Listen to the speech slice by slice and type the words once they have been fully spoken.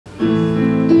After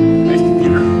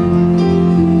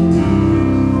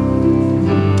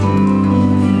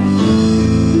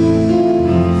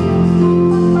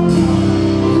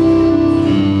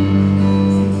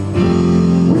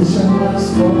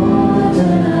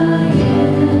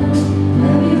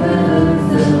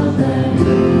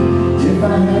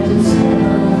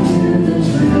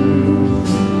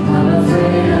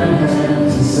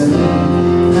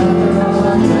all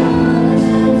I've done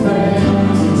and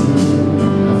failed to do,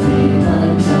 I feel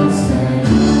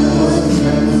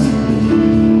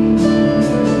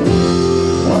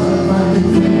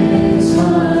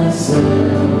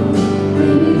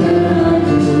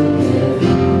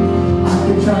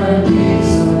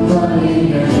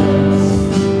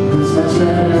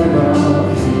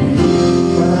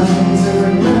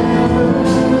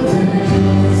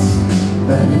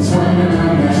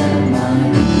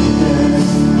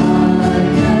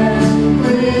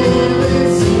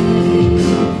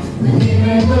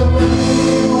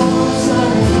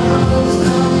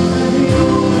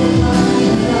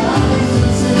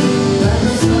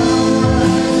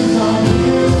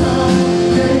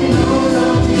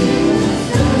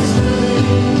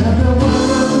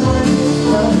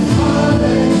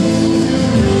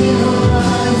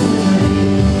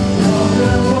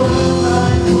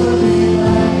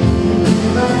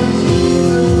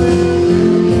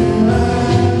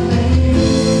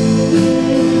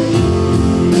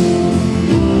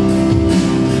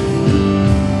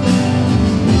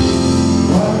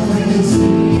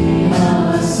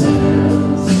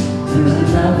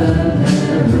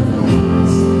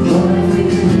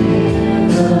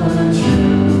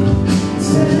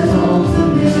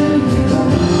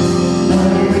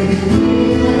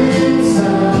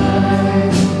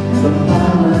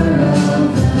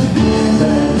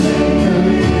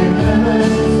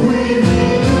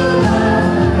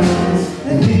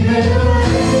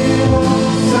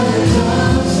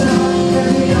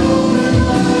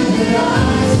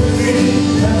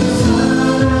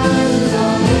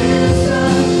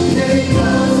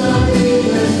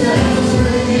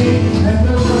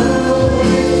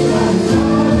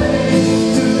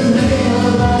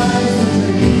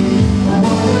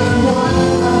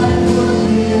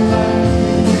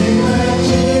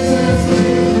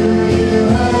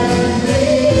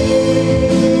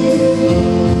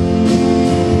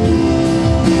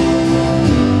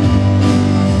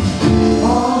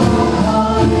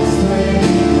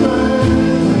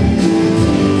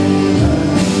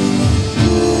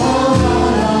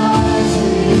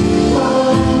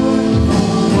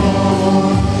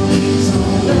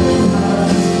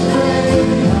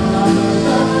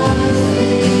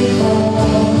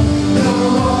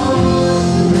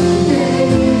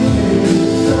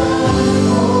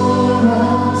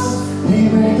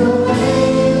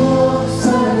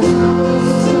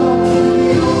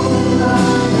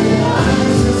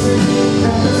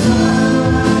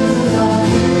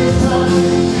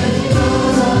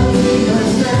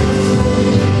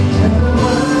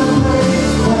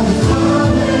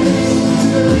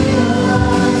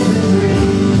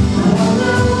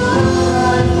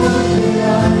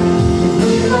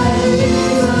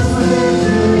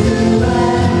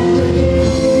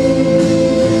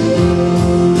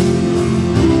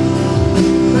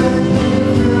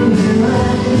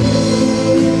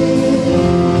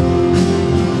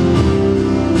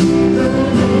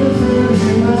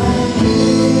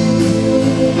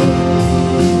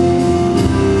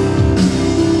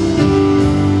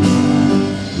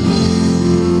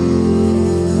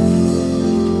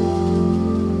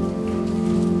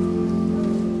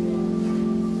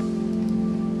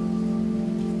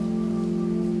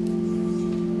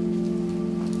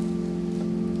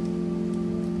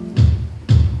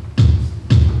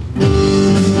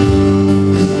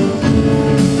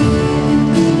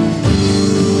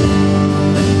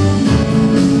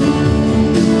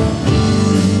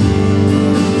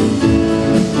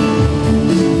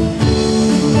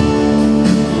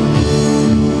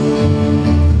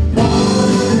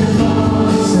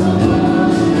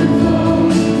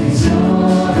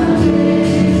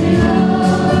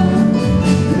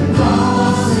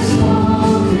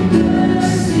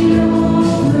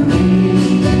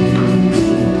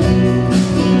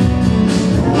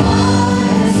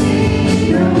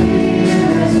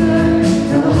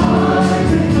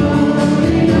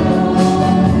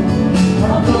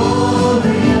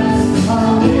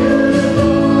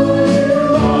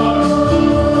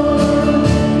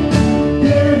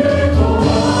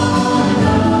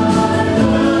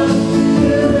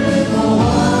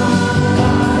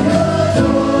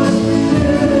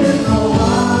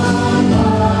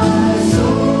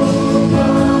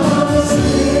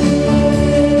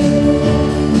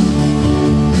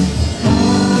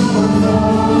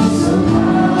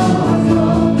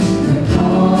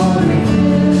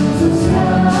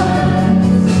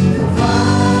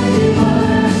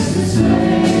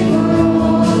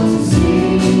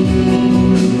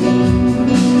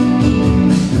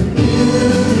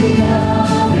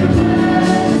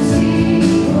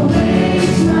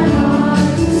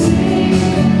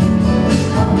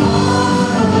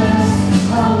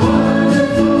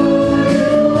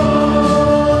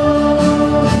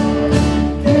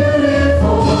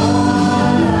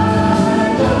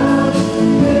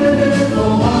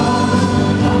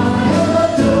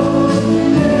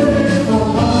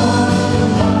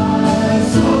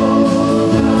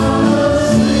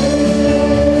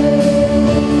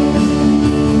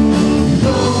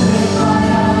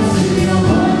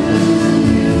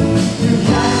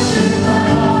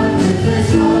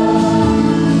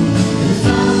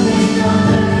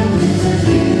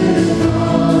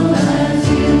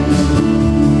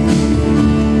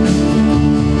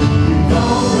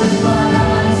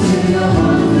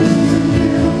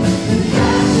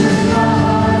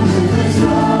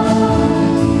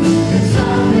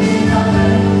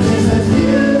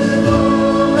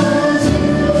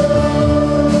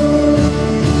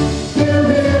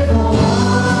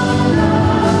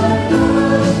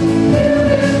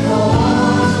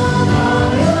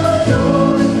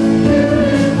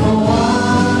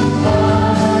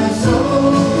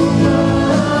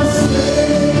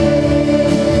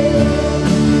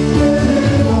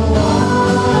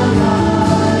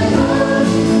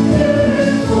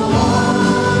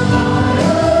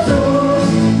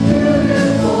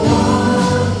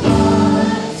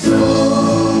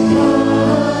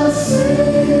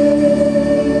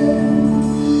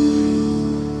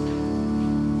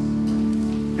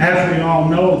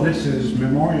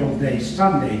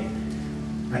Sunday,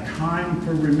 a time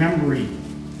for remembering.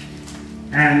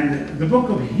 And the book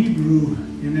of Hebrew,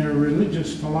 in their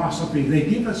religious philosophy, they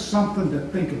give us something to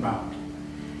think about.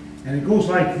 And it goes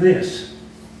like this: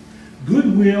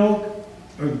 good will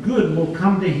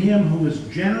come to him who is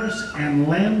generous and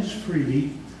lends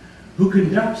freely, who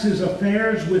conducts his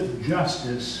affairs with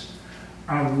justice.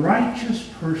 A righteous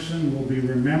person will be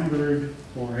remembered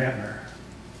forever.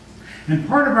 And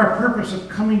part of our purpose of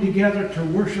coming together to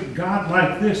worship God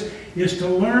like this is to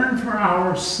learn for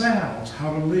ourselves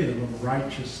how to live a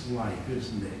righteous life,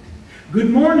 isn't it? Good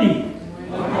morning.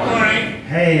 Good morning.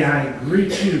 Hey, I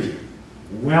greet you,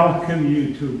 welcome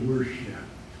you to worship.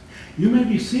 You may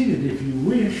be seated if you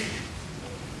wish.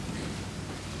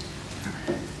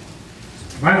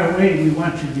 By the way, we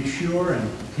want you to be sure and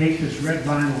take this red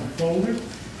vinyl folder.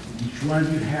 Each one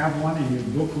of you have one in your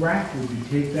book rack. Would you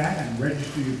take that and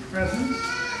register your presence?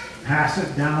 Pass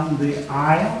it down the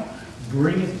aisle.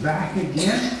 Bring it back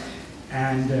again.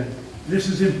 And this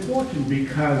is important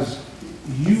because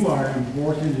you are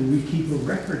important, and we keep a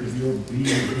record of your being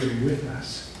here with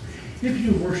us. If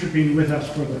you're worshiping with us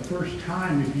for the first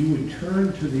time, if you would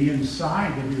turn to the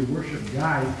inside of your worship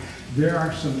guide, there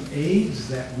are some aids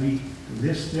that we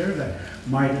list there that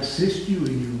might assist you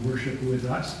in your worship with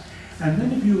us. And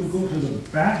then if you will go to the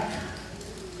back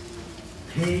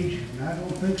page, I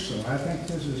don't think so. I think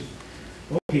this is,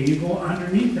 okay, you go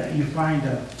underneath that, you find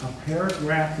a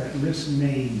paragraph that lists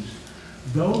names.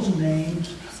 Those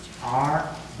names are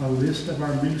a list of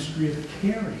our ministry of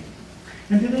caring.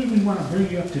 And today we want to bring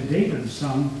you up to date on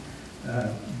some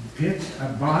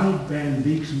Bonnie Van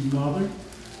Beek's mother,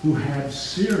 who had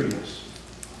serious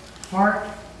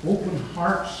open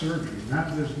heart surgery.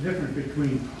 Not this difference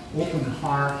between open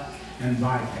heart and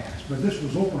bypass, but this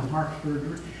was open heart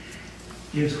surgery.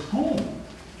 Is home.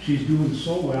 She's doing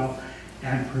so well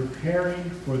and preparing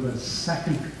for the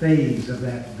second phase of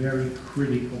that very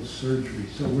critical surgery.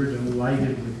 So we're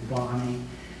delighted with Bonnie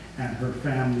and her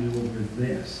family over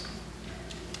this.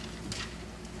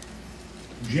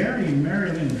 Jerry and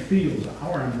Marilyn Fields,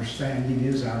 our understanding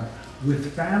is, are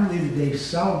with family today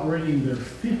celebrating their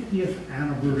 50th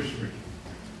anniversary.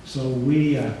 So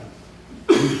we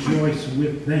rejoice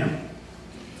with them.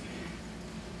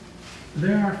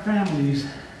 There are families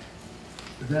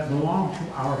that belong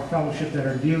to our fellowship that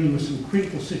are dealing with some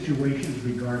critical situations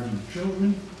regarding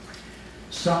children.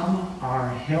 Some are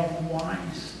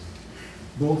health-wise,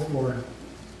 both for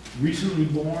recently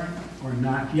born or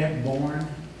not yet born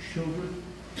children.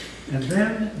 And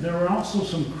then there are also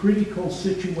some critical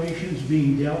situations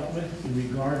being dealt with in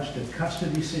regards to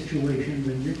custody situations,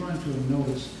 and you're going to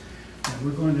notice that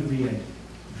we're going to be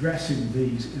addressing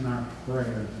these in our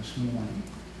prayer this morning.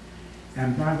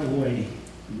 And by the way,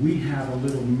 we have a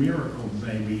little miracle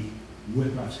baby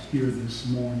with us here this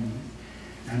morning.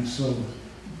 And so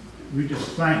we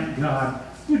just thank God.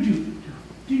 Do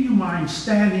you mind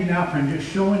standing up and just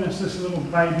showing us this little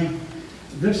baby?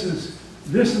 This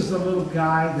is the little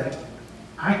guy that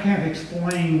I can't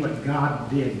explain what God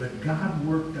did, but God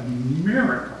worked a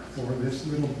miracle for this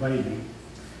little baby.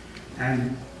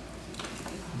 And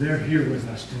they're here with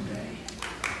us today.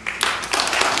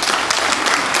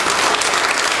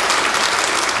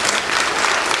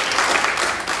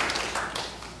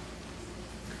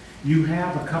 You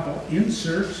have a couple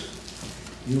inserts.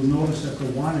 You'll notice that the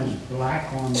one is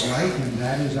black on white, and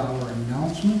that is our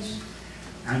announcements.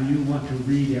 And you want to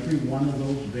read every one of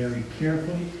those very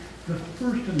carefully. The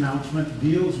first announcement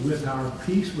deals with our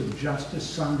Peace with Justice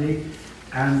Sunday,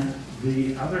 and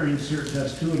the other insert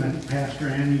does too, and I think Pastor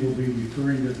Andy will be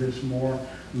referring to this more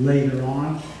later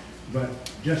on. But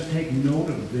just take note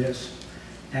of this.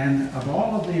 And of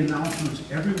all of the announcements,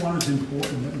 every one is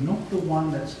important, but note the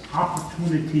one that's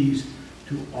opportunities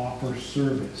to offer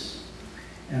service.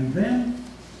 And then,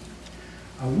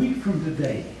 a week from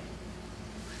today,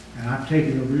 and I've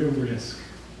taken a real risk,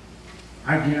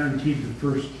 I guaranteed the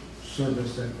first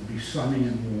service that would be sunny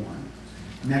and warm,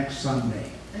 next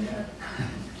Sunday.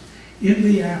 In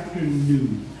the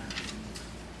afternoon,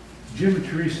 Jim and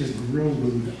Teresa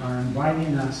Grolud are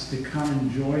inviting us to come and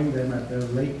join them at their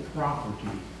lake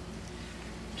property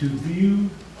to view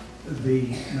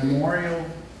the memorial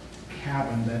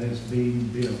cabin that is being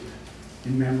built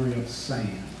in memory of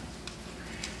Sam.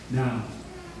 Now,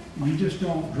 you just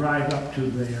don't drive up to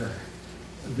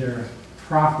their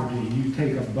property, you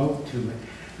take a boat to it.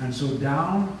 And so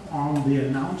down on the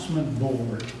announcement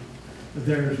board,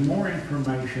 there's more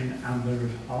information and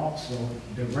there's also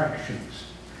directions.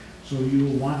 So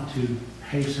you'll want to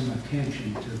pay some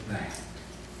attention to that.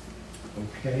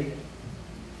 Okay?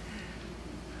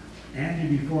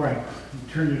 Andy, before I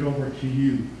turn it over to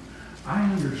you, I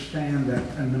understand that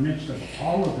in the midst of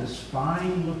all of this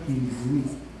fine-looking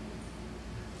group,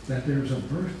 that there's a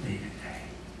birthday today.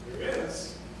 There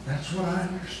is. That's what I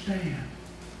understand.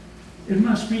 It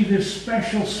must be this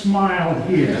special smile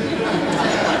here.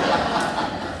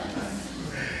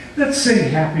 Let's sing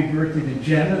happy birthday to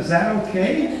Jenna. Is that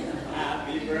okay?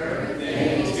 Happy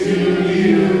birthday to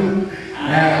you.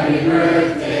 Happy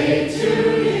birthday to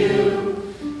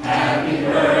you. Happy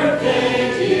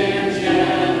birthday, dear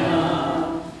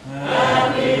Jenna.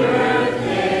 Happy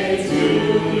birthday to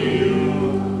you.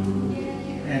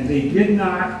 And they did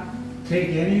not take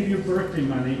any of your birthday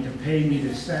money to pay me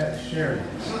to share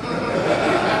this.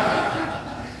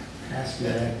 Pastor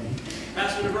Abby.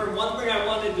 Pastor DeVerne, one thing I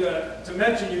wanted to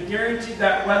mention, you guaranteed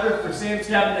that weather for Sam's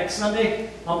Cabin next Sunday.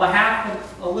 On behalf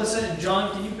of Alyssa and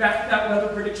John, can you back that weather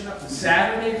prediction up to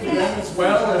Saturday for them as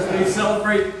well as they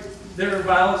celebrate their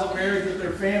vows of marriage with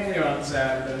their family on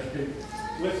Saturday?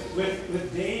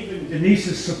 With Dave and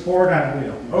Denise's support, I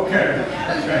will. Okay.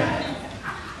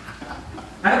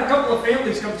 I had a couple of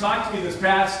families come talk to me this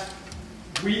past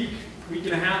week and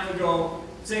a half ago,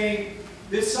 saying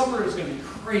this summer is going to be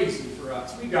crazy for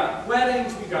us. We got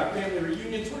weddings, we got family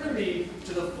reunions. We're going to be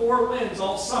to the four winds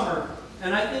all summer,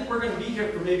 and I think we're going to be here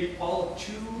for maybe all of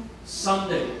 2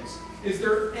 Sundays. Is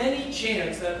there any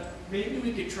chance that maybe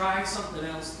we could try something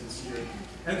else this year?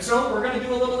 And so we're going to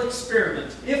do a little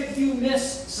experiment. If you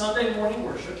miss Sunday morning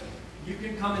worship, you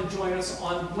can come and join us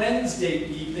on Wednesday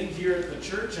evening here at the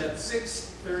church at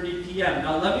 6:30 p.m.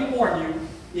 Now let me warn you,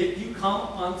 if you come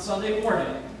on Sunday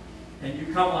morning and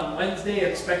you come on Wednesday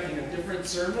expecting a different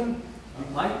sermon, you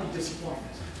might be disappointed.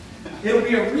 It'll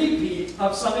be a repeat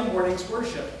of Sunday morning's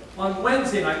worship on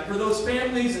Wednesday night for those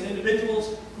families and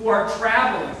individuals who are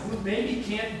traveling, who maybe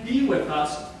can't be with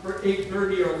us for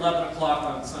 8:30 or 11 o'clock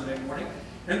on Sunday morning.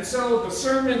 And so the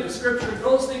sermon, the scripture,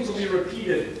 those things will be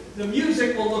repeated. The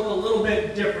music will look a little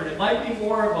bit different. It might be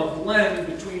more of a blend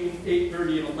between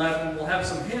 8:30 and 11. We'll have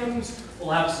some hymns.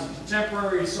 We'll have some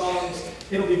contemporary songs.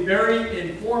 It'll be very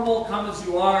informal, come as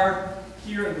you are,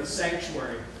 here in the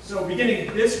sanctuary. So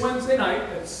beginning this Wednesday night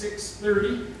at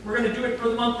 6:30, we're going to do it for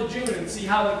the month of June and see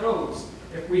how it goes.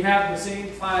 If we have the same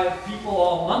 5 people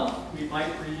all month, we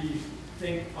might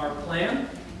rethink our plan.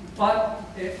 But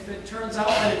if it turns out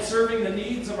that it's serving the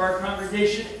needs of our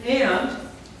congregation and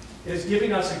is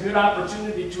giving us a good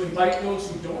opportunity to invite those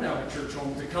who don't have a church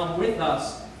home to come with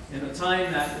us in a time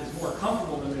that is more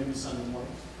comfortable than maybe Sunday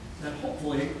morning, then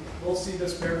hopefully we'll see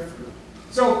this bear fruit.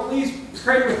 So please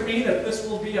pray with me that this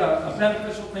will be a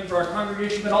beneficial thing for our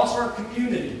congregation, but also our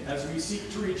community as we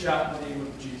seek to reach out in the name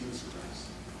of Jesus Christ.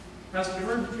 Pastor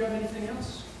DeVerne, did you have anything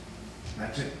else?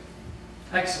 That's it.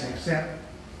 Excellent. Except,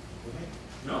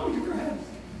 No, you go ahead.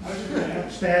 I was going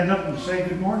to stand up and say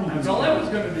good morning. That's all I was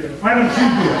going to do. Why don't you do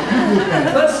it? You do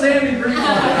it. Let's stand and greet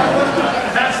one another.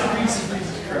 That's the peace of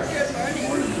Jesus Christ.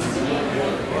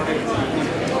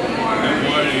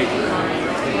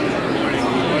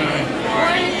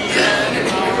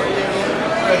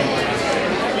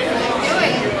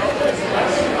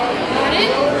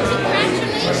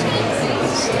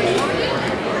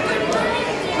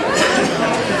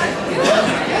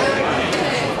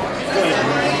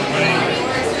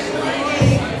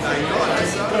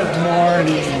 Good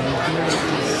morning.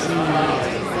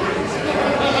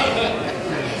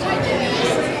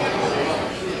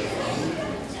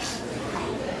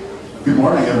 Good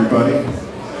morning, everybody.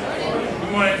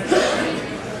 Good morning.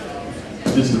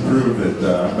 Just to prove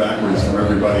that I'm backwards from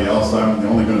everybody else, I'm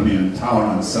only going to be in town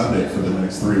on Sunday for the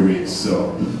next 3 weeks,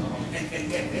 so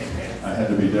I had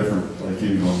to be different, like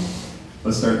you know.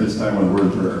 Let's start this time with a word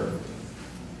of prayer.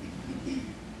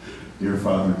 Dear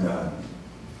Father God,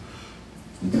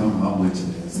 we come humbly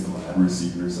today as the glad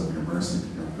receivers of your mercy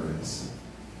and your grace.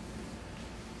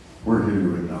 We're here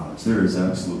to acknowledge there is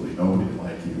absolutely nobody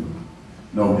like you,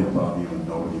 nobody above you, and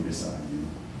nobody beside you.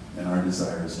 And our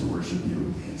desire is to worship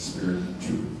you in spirit and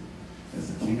truth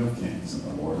as the King of Kings and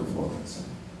the Lord of Lords.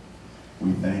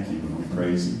 We thank you and we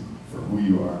praise you for who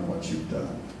you are and what you've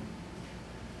done.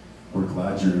 We're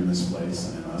glad you're in this place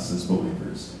and in us as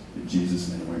believers. In Jesus'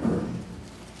 name we pray.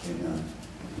 Amen.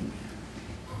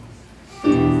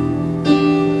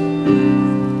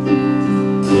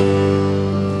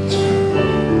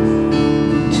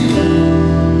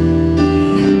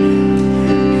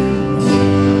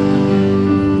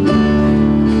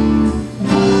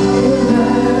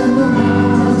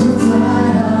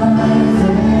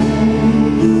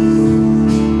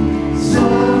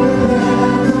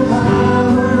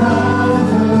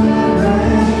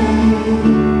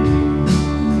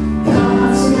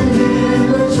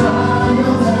 Try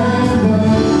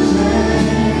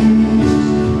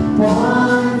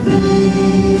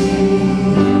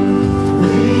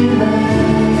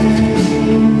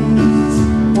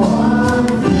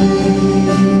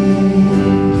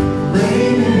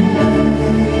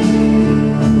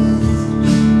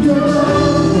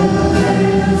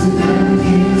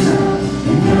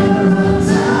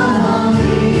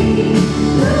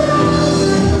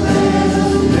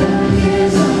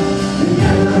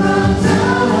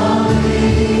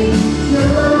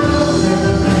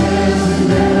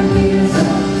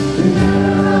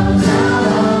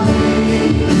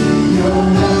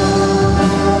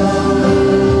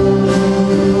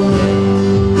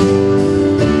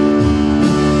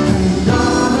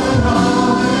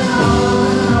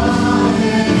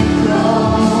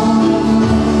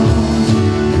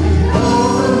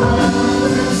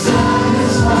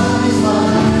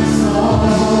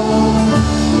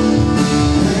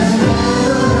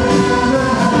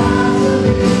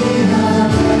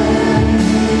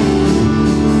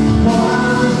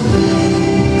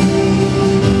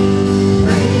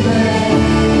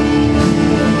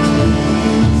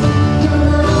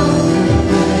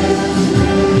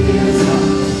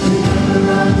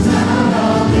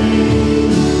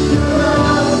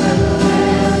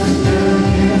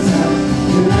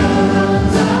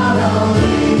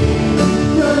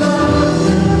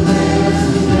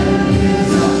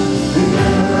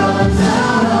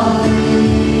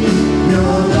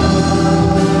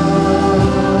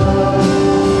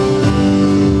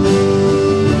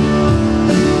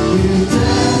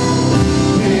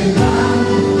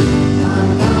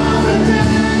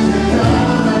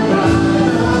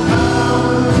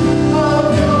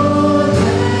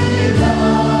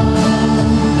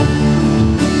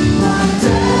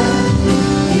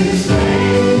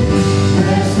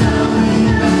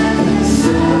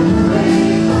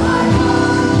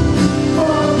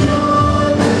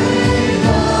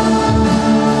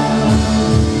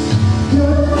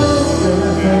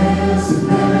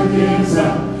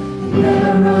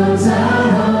never runs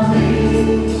out on me.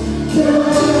 Your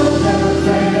love never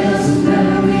fails and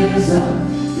never gives up.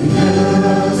 It never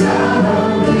runs out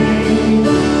on me.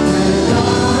 And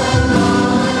on and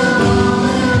on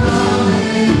and on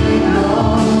and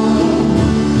on.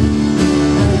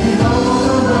 And it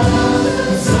overwhelms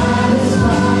and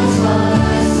satisfies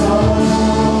my soul.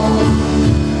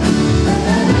 And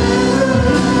I never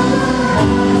have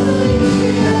to be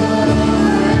afraid.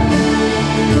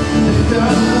 It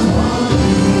does one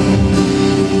thing,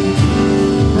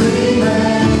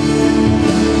 remain.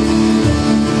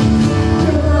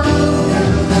 Your love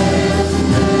never fails and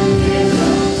never gives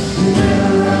up. It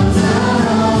never runs out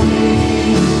on me.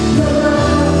 Your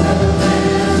love never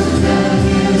fails and never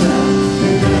gives up.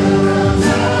 It never runs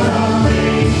out on me.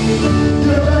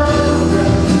 Your love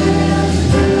never fails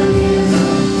and never gives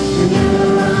up. It never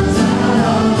runs out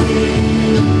on me.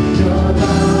 Your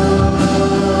love,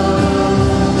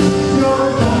 your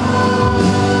love,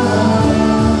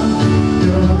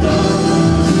 your love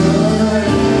is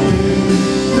great.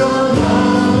 Your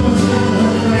love is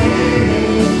never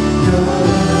fading. Your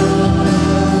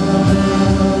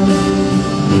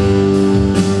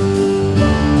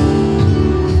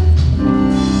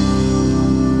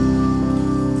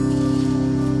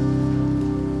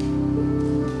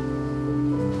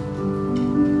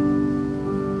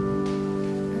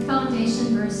Our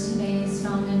foundation verse today is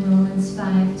found in Romans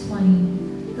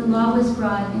 5:20. The law was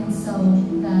brought in so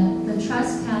that the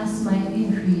trespass might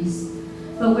increase,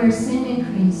 but where sin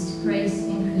increased, grace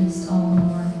increased all the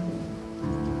more.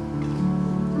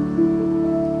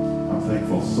 I'm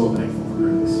thankful, so thankful for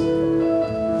grace.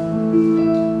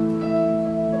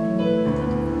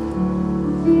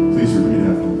 Please repeat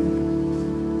after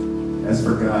me. As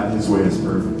for God, his way is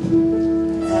perfect.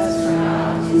 As for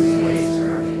God, his way is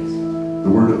perfect. The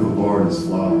word of the Lord is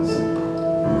flawless. The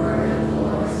word of the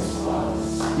Lord is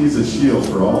flawless. He is a shield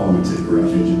for all who take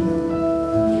refuge in him.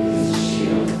 He is a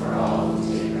shield for all who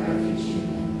take refuge in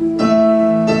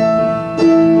him.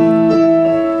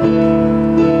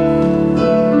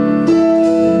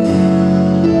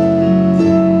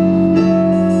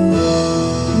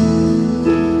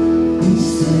 Be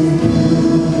still,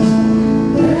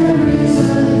 there is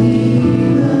a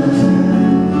healer.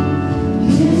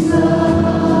 His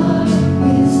love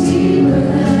is deeper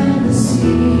than the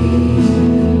sea.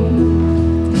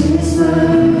 His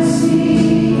mercy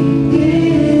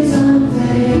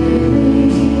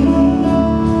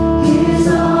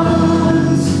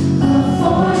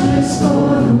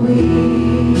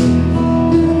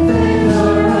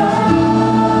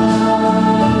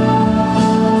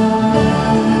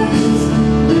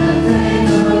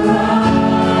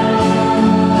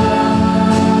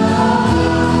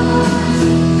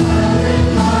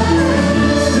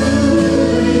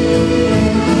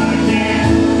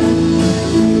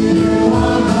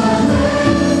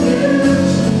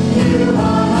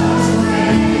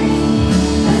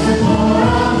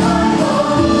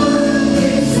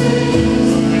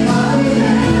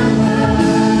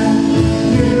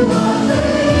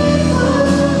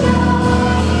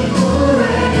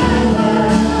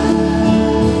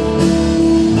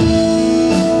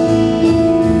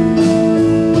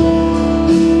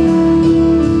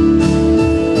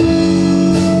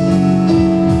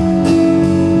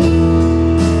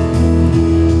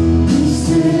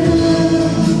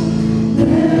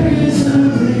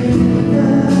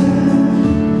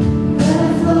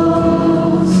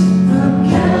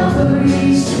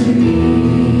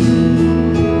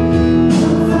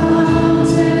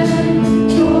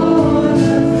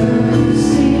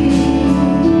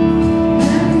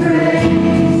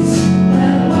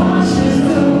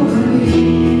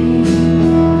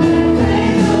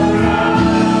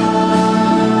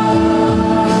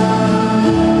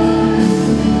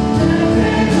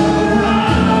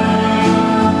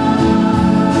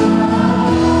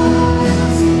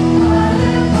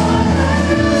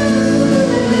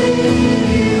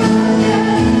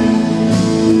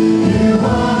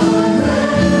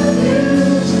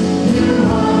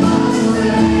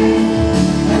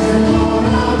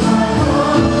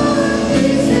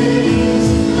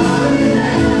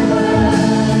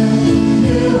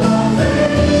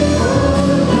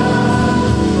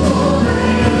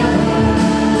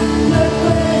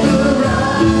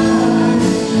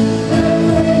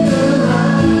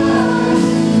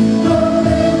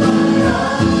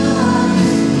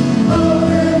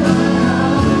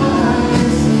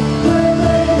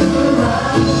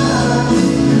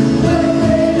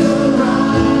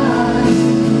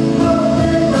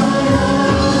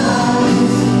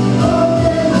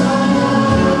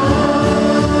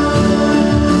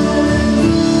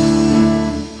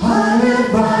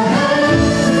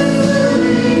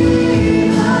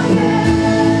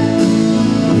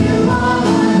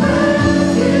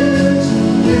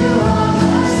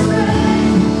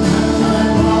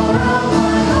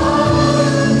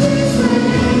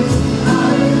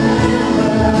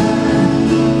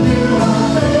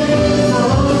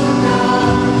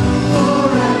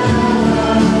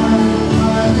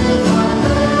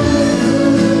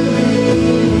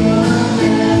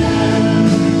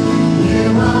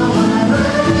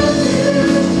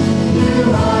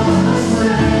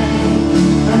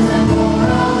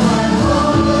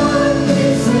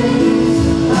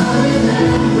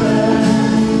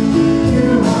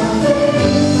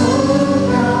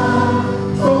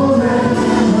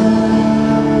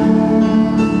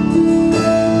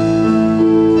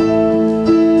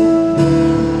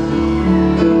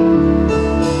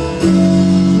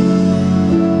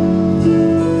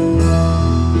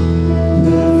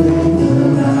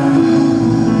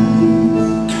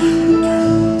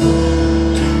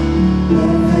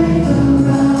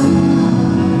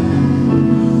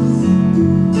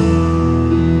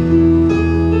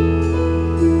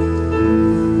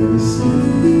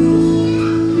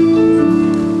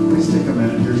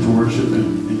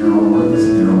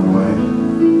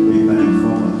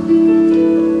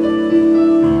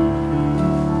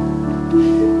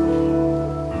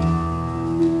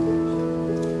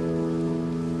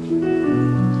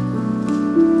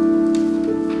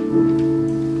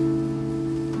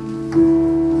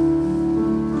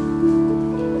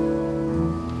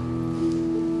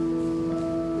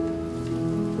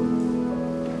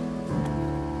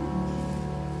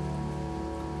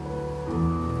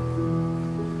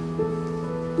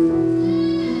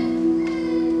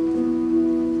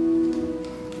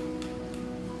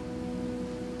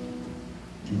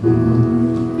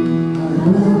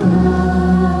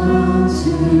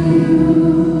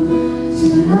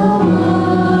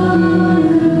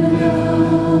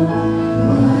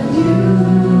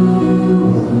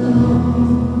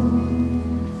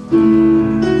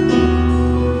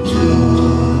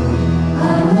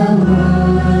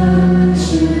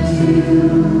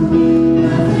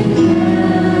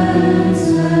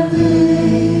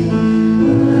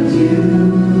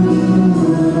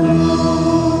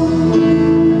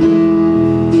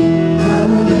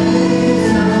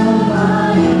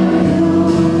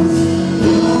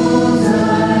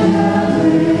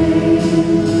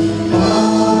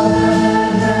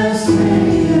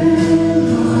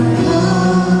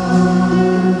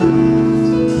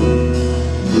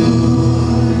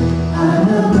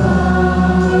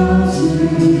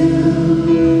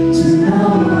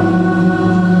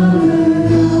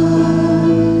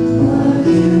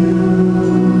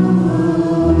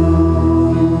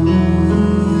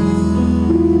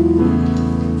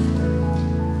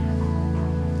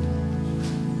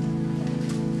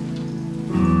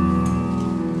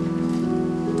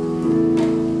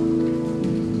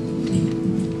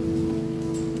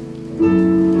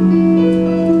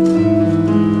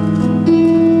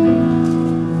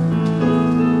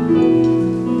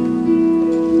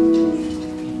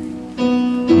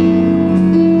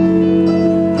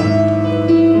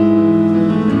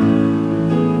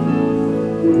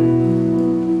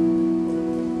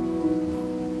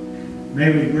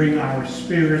May we bring our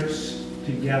spirits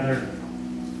together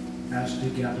as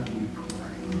together we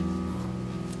pray.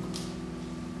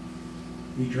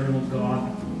 Eternal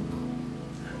God,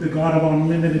 the God of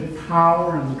unlimited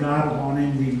power and the God of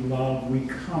unending love, we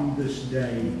come this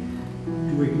day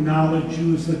to acknowledge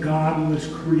you as the God who has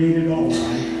created all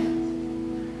life.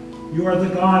 You are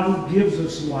the God who gives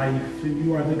us life, and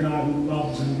you are the God who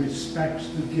loves and respects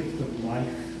the gift of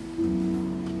life.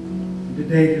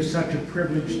 Today it is such a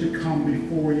privilege to come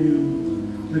before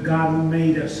you, the God who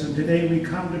made us, and today we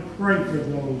come to pray for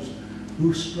those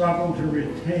who struggle to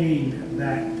retain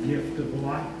that gift of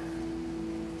life.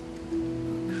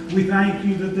 We thank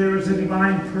you that there is a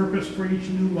divine purpose for each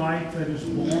new life that is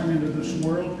born into this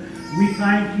world. We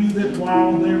thank you that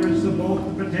while there is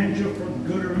both the potential for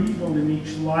good or evil in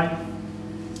each life,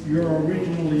 your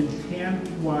original intent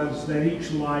was that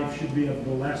each life should be a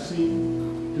blessing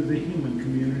to the human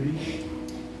community.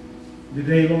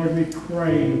 Today, Lord, we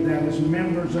pray that as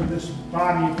members of this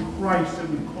body of Christ that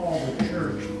we call the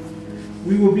church,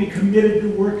 we will be committed to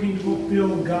working to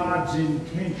fulfill God's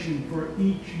intention for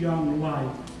each young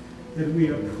life that we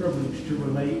are privileged to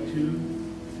relate to.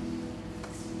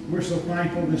 We're so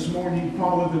thankful this morning,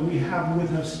 Father, that we have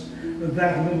with us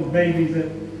that little baby that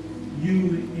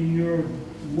you, in your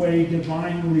way,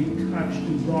 divinely touched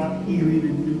and brought healing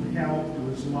and new health to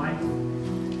his life.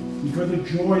 And for the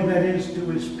joy that is to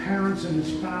his parents and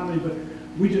his family, but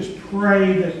we just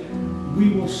pray that we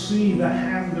will see the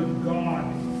hand of God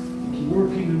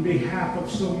working in behalf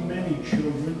of so many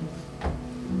children,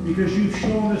 because you've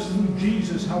shown us through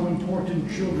Jesus how important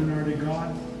children are to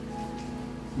God.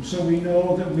 And so we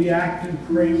know that we act and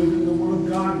pray within the will of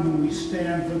God when we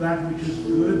stand for that which is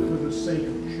good for the sake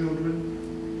of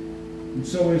children. And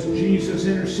so as Jesus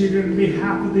interceded on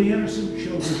behalf of the innocent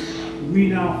children, we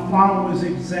now follow his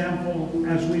example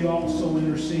as we also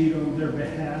intercede on their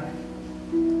behalf.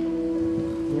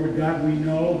 Lord God, we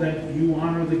know that you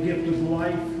honor the gift of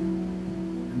life,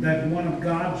 and that one of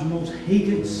God's most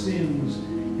hated sins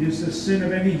is the sin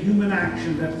of any human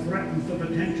action that threatens the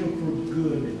potential for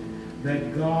good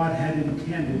that God had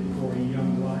intended for a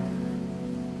young life.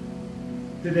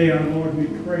 Today, our Lord, we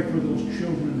pray for those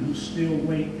children who still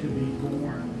wait to be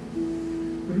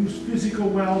born, but whose physical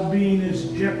well-being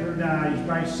is jeopardized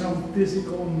by some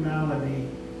physical malady.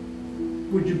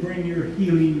 Would you bring your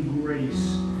healing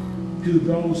grace to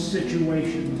those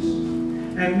situations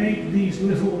and make these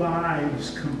little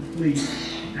lives complete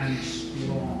and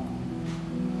strong?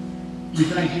 We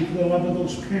thank you for the love of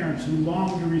those parents who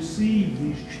long to receive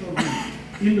these children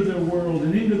into their world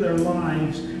and into their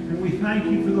lives. And we thank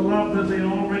you for the love that they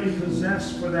already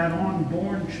possess for that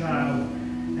unborn child,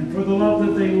 and for the love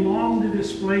that they long to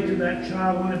display to that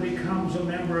child when it becomes a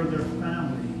member of their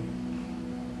family.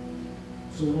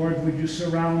 So Lord, would you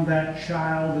surround that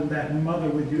child and that mother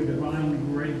with your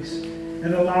divine grace,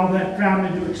 and allow that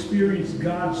family to experience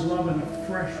God's love in a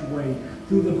fresh way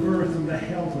through the birth and the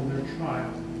health of their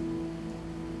child.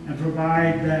 And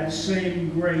provide that same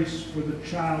grace for the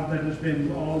child that has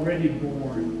been already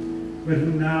born, but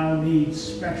who now needs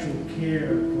special care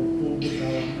for full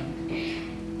development.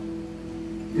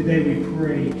 Today we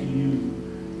pray to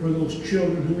you for those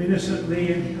children who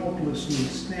innocently and helplessly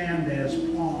stand as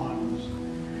pawns,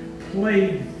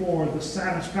 played for the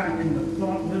satisfaction of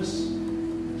thoughtless,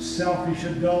 selfish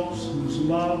adults whose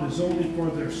love is only for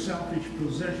their selfish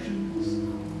possessions.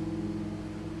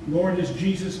 Lord, as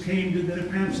Jesus came to the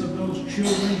defense of those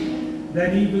children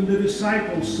that even the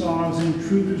disciples saw as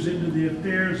intruders into the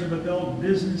affairs of adult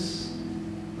business,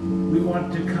 we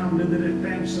want to come to the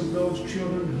defense of those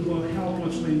children who will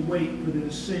helplessly wait for the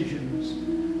decisions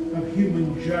of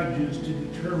human judges to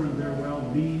determine their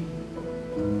well-being.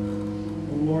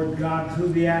 O Lord God, through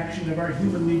the action of our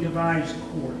humanly devised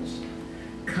courts,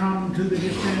 come to the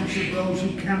defense of those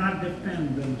who cannot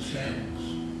defend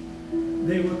themselves.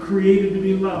 They were created to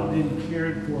be loved and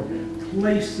cared for.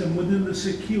 Place them within the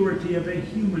security of a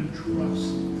human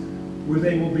trust, where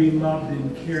they will be loved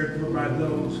and cared for by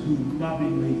those who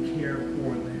lovingly care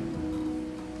for them.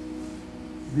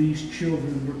 These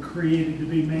children were created to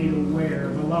be made aware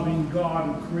of a loving God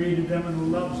who created them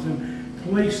and loves them.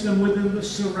 Place them within the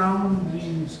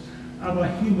surroundings of a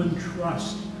human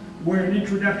trust, where an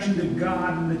introduction to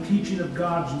God and the teaching of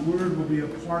God's Word will be a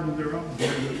part of their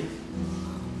upbringing.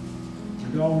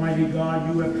 And Almighty God,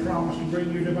 you have promised to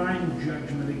bring your divine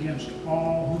judgment against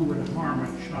all who would harm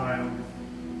a child.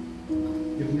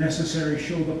 If necessary,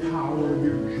 show the power of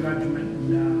your judgment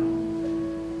now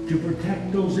to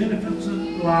protect those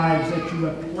innocent lives that you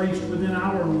have placed within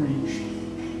our reach,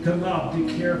 to love, to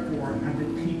care for, and to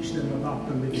teach them about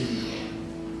the living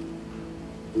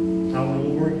God. Our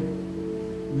Lord,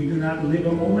 we do not live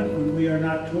a moment when we are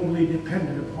not totally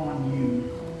dependent upon you.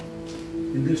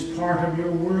 In this part of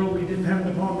your world, we depend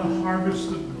upon the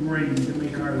harvest of grain to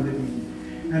make our living.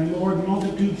 And Lord,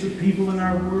 multitudes of people in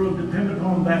our world depend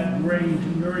upon that grain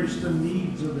to nourish the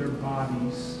needs of their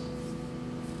bodies.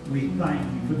 We thank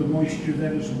you for the moisture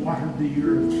that has watered the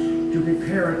earth to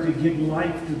prepare it to give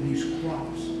life to these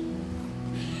crops.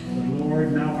 But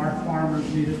Lord, now our farmers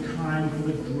need a time for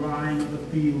the drying of the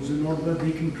fields in order that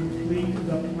they can complete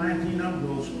the planting of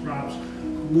those crops.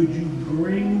 Would you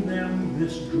bring them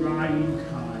this drying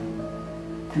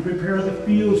time to prepare the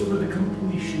fields for the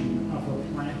completion of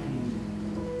the planting?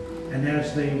 And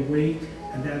as they wait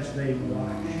and as they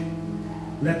watch,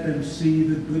 let them see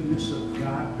the goodness of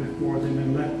God before them,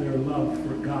 and let their love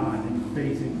for God and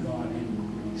faith in God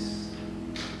increase.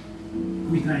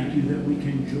 We thank you that we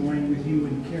can join with you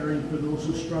in caring for those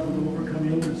who struggle to overcome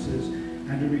illnesses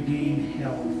and to regain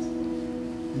health.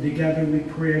 And together we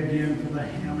pray again for the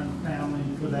Hammond family,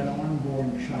 for that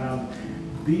unborn child.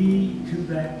 Be to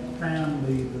that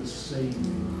family the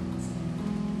Savior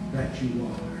that you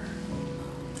are.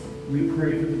 We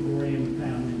pray for the Graham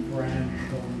family, for Anne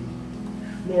Shulman.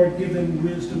 Lord, give them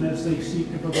wisdom as they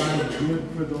seek to provide good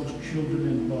for those children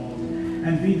involved,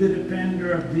 and be the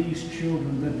defender of these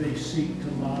children that they seek to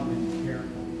love and care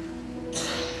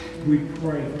for. We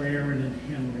pray for Aaron and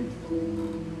Henry,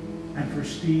 and for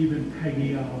Steve and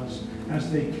Peggy Ellis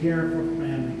as they care for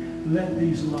family. Let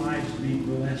these lives be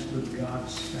blessed with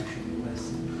God's special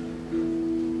blessing.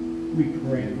 We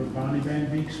pray for Bonnie Van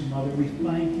Beek's mother. We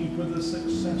thank you for the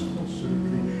successful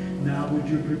surgery. Now would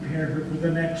you prepare her for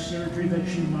the next surgery, that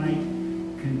she might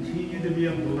continue to be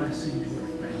a blessing to her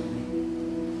family.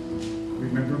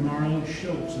 Remember Marlon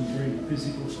Schultz and bring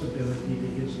physical stability to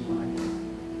his life.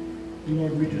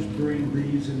 Lord, we just bring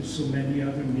these and so many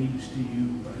other needs to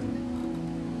you, but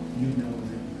you know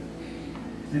them.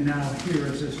 And now hear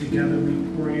us as together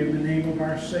we pray in the name of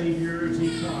our Savior as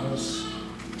he taught us.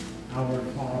 Our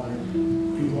Father,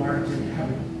 who art in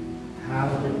heaven,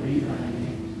 hallowed be thy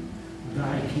name.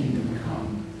 Thy kingdom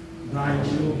come, thy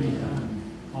will be done,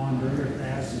 on earth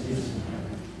as it is in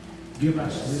heaven. Give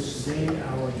us this day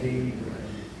our daily bread,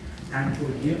 and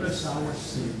forgive us our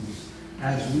sins,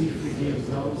 as we forgive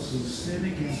those who sin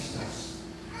against us.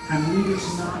 And lead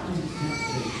us not into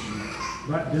temptation,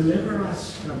 but deliver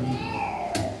us from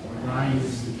evil. For thine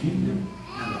is the kingdom,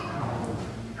 and the power,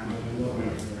 and the glory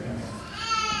forever.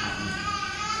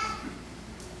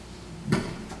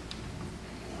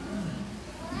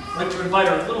 I'd like to invite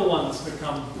our little ones to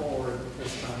come forward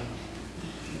this time.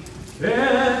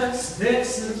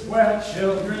 This is where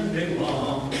children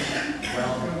belong.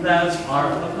 Welcome as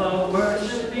part of the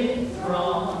worshiping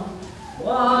throng.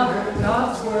 Water,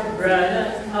 God's word,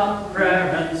 bread, and cup,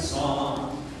 prayer, and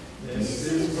song. This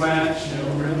is where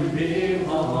children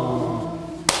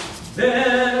belong.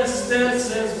 This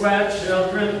is where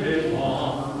children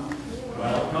belong.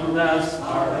 Welcome as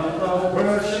part of the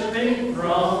worshiping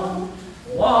throng.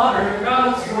 Water,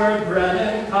 God's word, bread,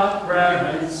 and cup,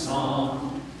 prayer, and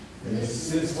song.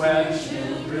 This is where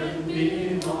children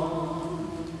belong.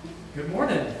 Good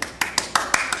morning.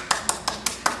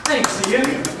 Thanks, Ian.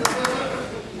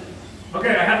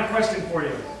 Okay, I have a question for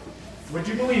you. Would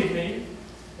you believe me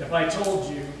if I told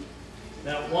you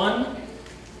that 1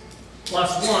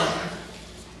 plus 1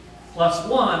 plus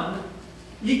 1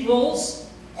 equals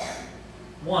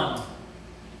 1?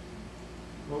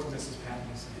 What would Mrs.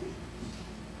 Patton say?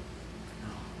 No.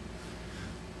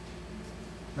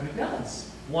 But it does.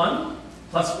 1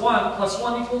 plus 1 plus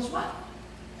 1 equals what?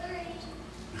 3.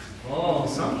 Oh,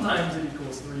 sometimes it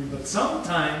equals 3, but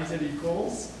sometimes it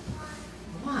equals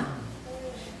 1.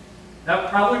 That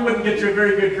probably wouldn't get you a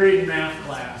very good grade in math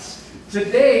class.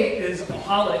 Today is a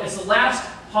holiday. It's the last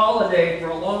holiday for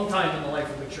a long time in the life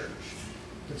of the church.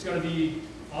 It's going to be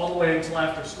all the way until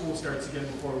after school starts again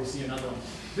before we see another one.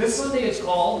 This Sunday is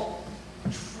called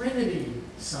Trinity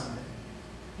Sunday.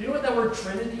 Do you know what that word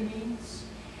Trinity means?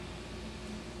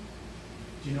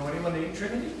 Do you know anyone named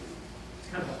Trinity? It's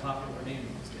kind of a popular name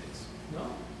these days. No?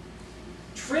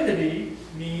 Trinity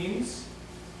means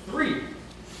 3.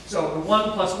 So the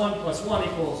 1 plus 1 plus 1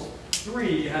 equals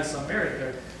 3 has some merit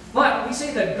there. But we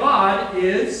say that God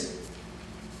is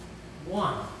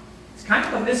 1. It's kind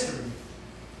of a mystery.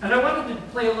 And I wanted to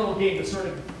play a little game to sort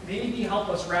of maybe help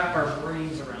us wrap our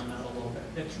brains around that a little bit.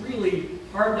 It's really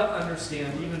hard to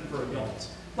understand even for adults.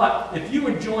 But if you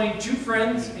would join 2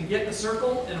 friends and get in a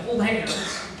circle and hold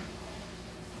hands,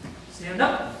 stand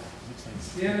up.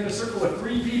 Stand in a circle with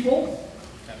 3 people.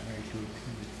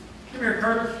 Come here,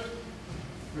 Carter.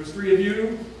 There's 3 of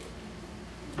you.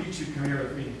 You 2 come here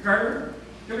with me. Carter,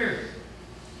 come here.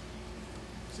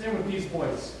 Stand with these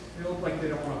boys. They look like they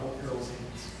don't want to hold girls'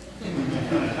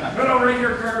 hands. No, right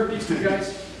here, Carter, with these 2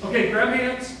 guys. Okay, grab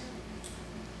hands.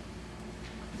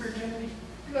 Come here, Kennedy.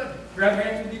 Good. Grab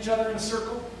hands with each other in a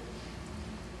circle.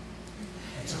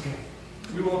 It's okay.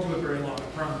 We won't do it very long, I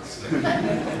promise.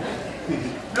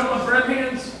 No, grab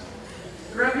hands.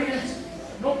 Grab hands.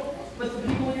 Nope. Let the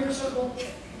people in your circle.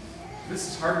 This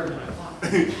is harder than I thought.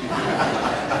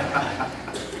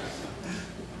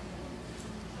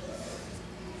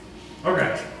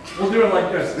 Okay, we'll do it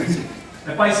like this.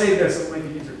 If I say this, it'll make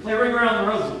it easier. Play Ring Around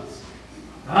the Roses.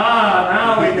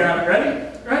 Now we got it.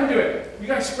 Ready? Go ahead and do it. You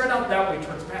guys spread out that way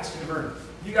towards Pastor DeVerne.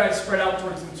 You guys spread out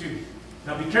towards them too.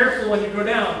 Now be careful when you go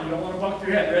down. You don't want to bump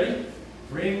your head. Ready?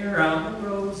 Ring around the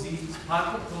rosies,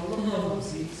 pocket full of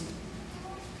rosies.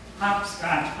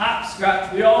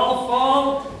 Hopscotch, we all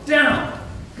fall down.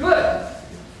 Good.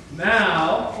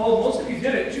 Now, most of you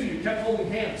did it too. You kept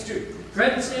holding hands too. Go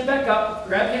ahead and stand back up.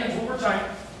 Grab hands one more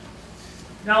time.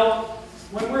 Now,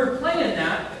 when we're playing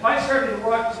that, if I started to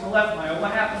rock to the left, Maya,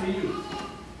 what happened to you?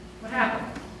 What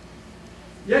happened?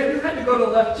 Yeah, you had to go to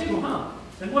the left too, huh?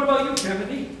 And what about you,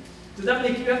 Timothy? Does that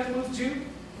make you have to move too?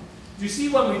 Do you see,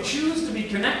 when we choose to be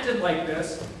connected like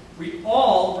this, we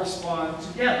all respond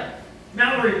together.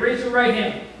 Mallory, raise your right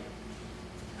hand.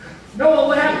 Noah,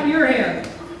 what happened to your hand?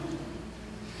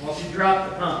 Well, she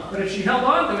dropped it, huh? But if she held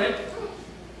on to it,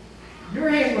 your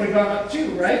hand would have gone up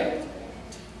too, right?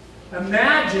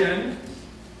 Imagine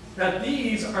that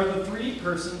these are the 3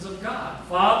 persons of God.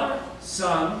 Father,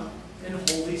 Son, and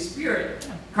Holy Spirit.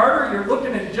 Carter, you're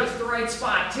looking in just the right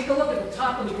spot. Take a look at the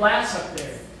top of the glass up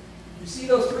there. You see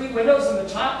those 3 windows in the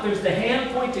top? There's the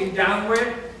hand pointing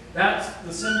downward. That's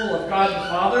the symbol of God the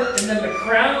Father. And then the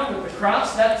crown with the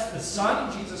cross, that's the Son,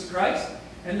 Jesus Christ.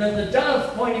 And then the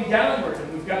dove pointing downward.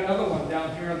 And we've got another one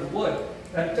down here on the wood.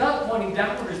 That dove pointing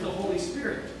downward is the Holy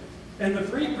Spirit. And the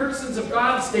 3 persons of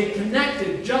God stay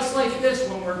connected just like this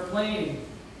when we're playing.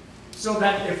 So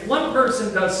that if one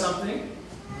person does something,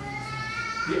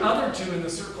 the other 2 in the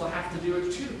circle have to do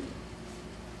it too.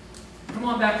 Come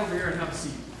on back over here and have a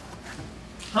seat.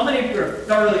 How many of you are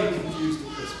thoroughly confused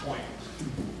at this point?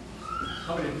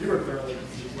 How many of you are thoroughly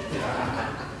confused?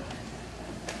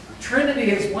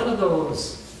 Trinity is one of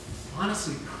those,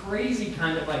 honestly, crazy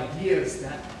kind of ideas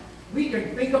that we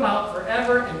can think about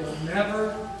forever and we'll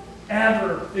never,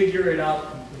 ever figure it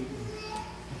out completely.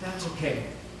 But that's okay.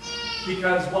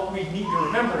 Because what we need to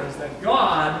remember is that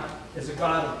God is a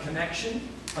God of connection,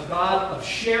 a God of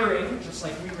sharing, just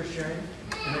like we were sharing,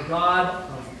 and a God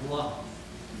of love.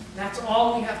 That's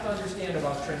all we have to understand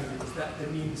about Trinity, is that it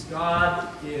means God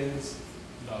is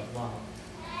love.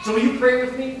 So will you pray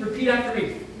with me? Repeat after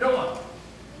me. Noah,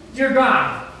 dear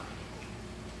God.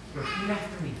 Repeat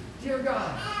after me. Dear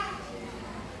God.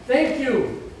 Thank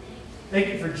you. Thank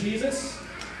you for Jesus.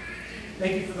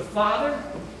 Thank you for the Father.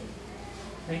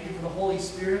 Thank you for the Holy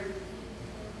Spirit.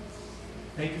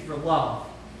 Thank you for love.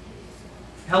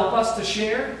 Help us to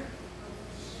share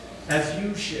as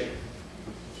you share.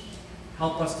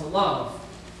 Help us to love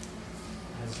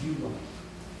as you love.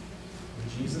 In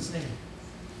Jesus' name.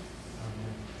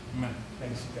 Amen.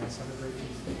 Thanks, you guys. Have a great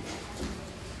evening.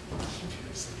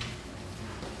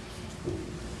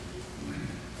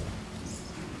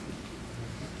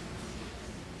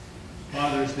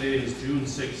 Father's Day is June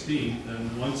 16th,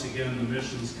 and once again the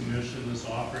Missions Commission is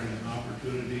offering an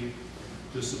opportunity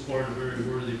to support a very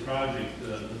worthy project,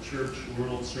 the Church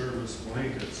World Service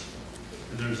blankets.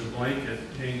 And there's a blanket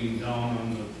hanging down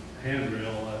on the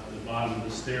handrail at the bottom of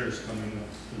the stairs coming up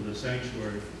to the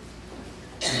sanctuary.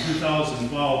 In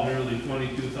 2012, nearly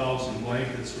 22,000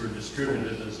 blankets were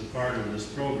distributed as a part of this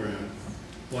program.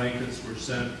 Blankets were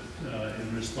sent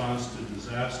in response to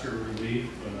disaster relief,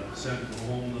 sent to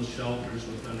homeless shelters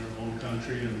within our own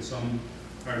country, and some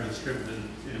are distributed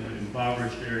in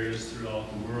impoverished areas throughout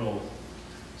the world.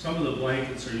 Some of the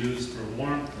blankets are used for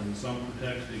warmth and some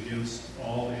protect against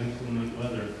all inclement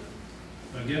weather.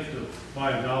 A gift of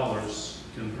 $5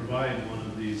 can provide one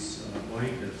of these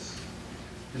blankets.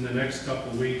 In the next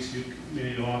couple of weeks, you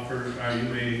may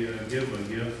give a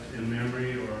gift in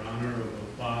memory or honor of a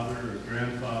father or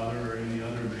grandfather or any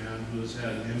other man who has had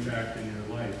an impact in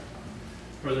your life.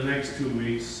 For the next 2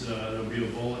 weeks, there'll be a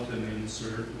bulletin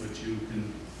insert which you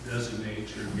can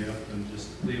designate your gift and just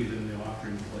leave it in the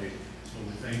offering plate. So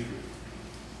we thank you.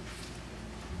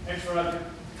 Thanks, Roger.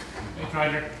 Thanks,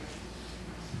 Roger.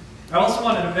 I also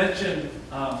wanted to mention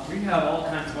we have all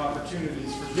kinds of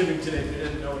opportunities for giving today if you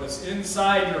didn't notice.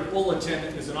 Inside your bulletin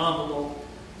is an envelope.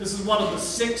 This is one of the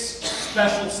 6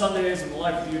 special Sundays in the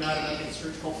life of the United Methodist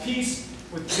Church called Peace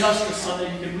with Justice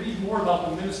Sunday. You can read more about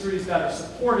the ministries that are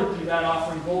supported through that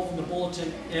offering, both in the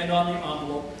bulletin and on the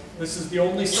envelope. This is the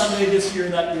only Sunday this year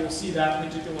that you will see that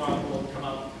particular envelope come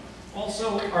out.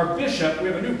 Also, our bishop, we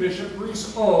have a new bishop,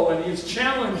 Bruce O., and he has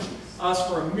challenged us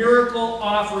for a miracle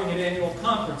offering at annual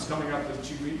conference coming up in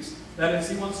 2 weeks. That is,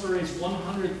 he wants to raise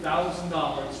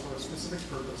 $100,000 for a specific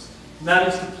purpose. And that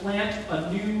is to plant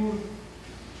a new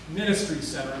ministry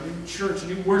center, a new church, a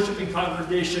new worshiping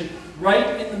congregation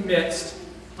right in the midst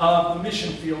of the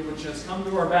mission field, which has come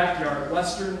to our backyard,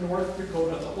 western North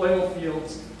Dakota, the oil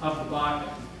fields of the Bakken.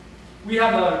 We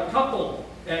have a couple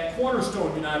at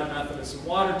Cornerstone United Methodist in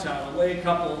Watertown, a lay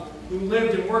couple who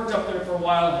lived and worked up there for a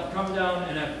while, had come down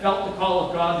and have felt the call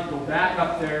of God to go back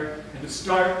up there and to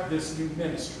start this new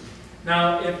ministry.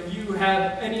 Now, if you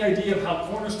have any idea of how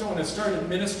Cornerstone has started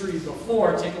ministry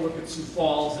before, take a look at Sioux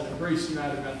Falls and Embrace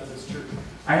United Methodist Church.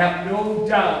 I have no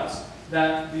doubts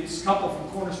that this couple from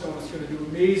Cornerstone is going to do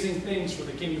amazing things for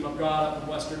the kingdom of God up in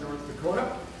western North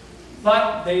Dakota,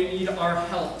 but they need our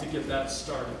help to get that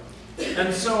started.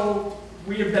 And so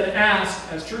we have been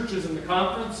asked as churches in the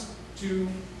conference to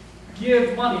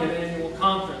give money at an annual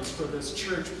conference for this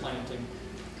church planting.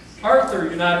 Arthur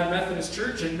United Methodist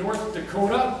Church in North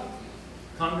Dakota,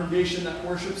 congregation that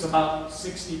worships about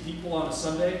 60 people on a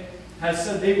Sunday, has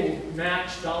said they will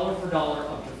match dollar for dollar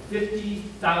up to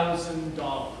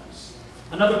 $50,000.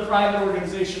 Another private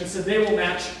organization has said they will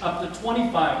match up to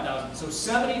 $25,000. So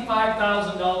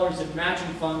 $75,000 in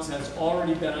matching funds has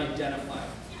already been identified.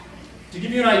 To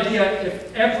give you an idea,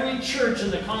 if every church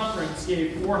in the conference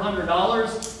gave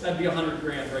 $400, that'd be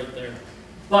 $100,000 right there.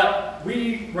 But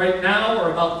we, right now, are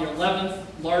about the 11th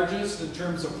largest in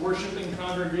terms of worshiping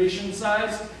congregation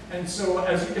size. And so,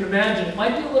 as you can imagine, it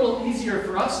might be a little easier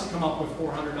for us to come up with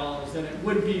 $400 than it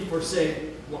would be for,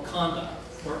 say, Wakanda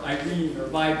or Irene or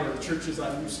Viber, churches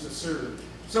I used to serve.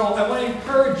 So I want to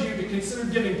encourage you to consider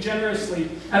giving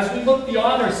generously as we look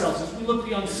beyond ourselves, as we look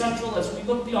beyond Central, as we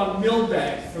look beyond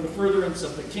Milbank for the furtherance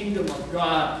of the kingdom of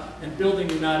God and building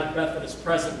United Methodist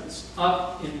presence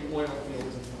up in the oil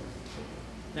fields of North Dakota.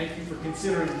 Thank you for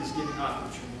considering these giving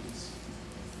opportunities.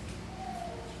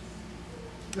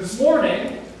 This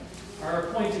morning, our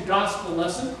appointed gospel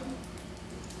lesson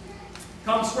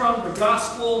comes from the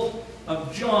Gospel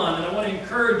of John, and I want to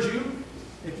encourage you,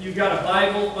 if you've got a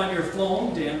Bible on your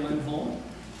phone, Dan Lindholm,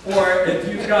 or if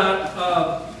you've got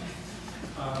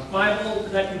a Bible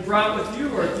that you brought with you,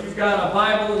 or if you've got a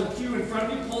Bible in the pew in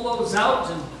front of you, pull those out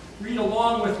and read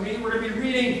along with me. We're going to be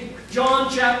reading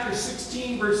John chapter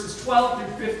 16, verses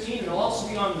 12 through 15. It'll also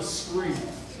be on the screen.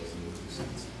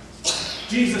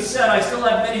 Jesus said, "I still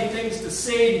have many things to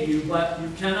say to you, but you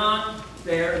cannot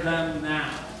bear them now.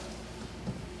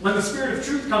 When the Spirit of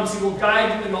truth comes, he will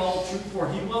guide you in all truth, for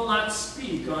he will not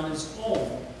speak on his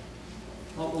own,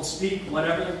 but will speak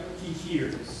whatever he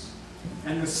hears.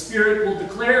 And the Spirit will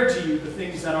declare to you the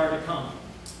things that are to come.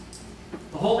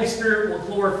 The Holy Spirit will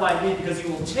glorify me, because he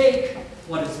will take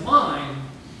what is mine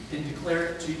and declare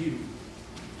it to you.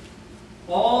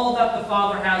 All that the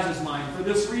Father has is mine. For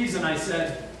this reason I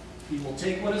said, he will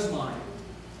take what is mine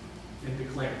and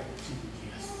declare it to you."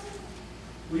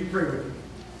 Will you pray with me?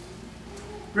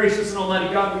 Gracious and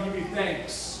almighty God, we give you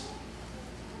thanks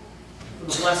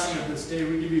for the blessing of this day.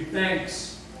 We give you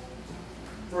thanks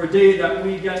for a day that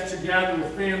we get to gather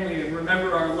with family and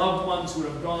remember our loved ones who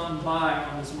have gone by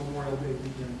on this Memorial Day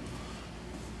weekend.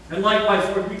 And likewise,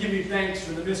 Lord, we give you thanks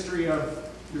for the mystery of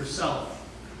yourself,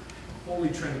 Holy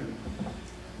Trinity.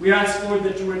 We ask, Lord,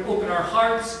 that you would open our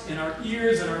hearts and our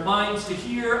ears and our minds to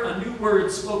hear a new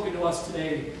word spoken to us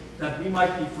today, that we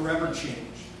might be forever changed.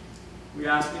 We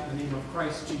ask it in the name of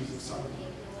Christ Jesus, our Lord.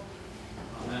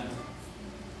 Amen.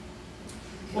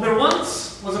 Well, there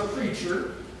once was a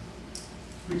preacher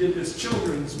who did this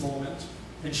children's moment,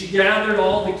 and she gathered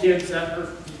all the kids at her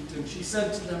feet, and she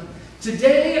said to them,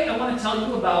 "Today I want to tell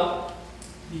you about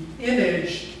the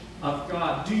image of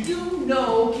God. Do you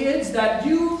know, kids, that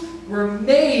you were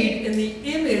made in the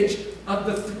image of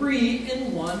the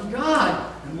three-in-one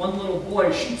God?" And one little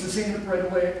boy shoots his hand up right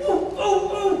away. "Oh,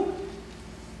 oh, oh!"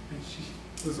 And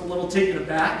she was a little taken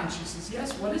aback, and she says,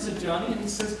 "Yes, what is it, Johnny?" And he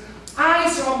says, "I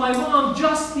saw my mom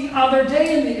just the other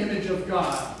day in the image of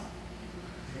God."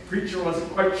 The preacher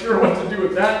wasn't quite sure what to do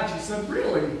with that, and she said,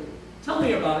 "Really? Tell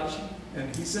me about it."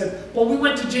 And he said, "Well, we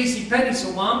went to JCPenney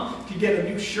so Mom could get a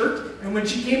new shirt, and when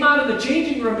she came out of the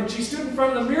changing room and she stood in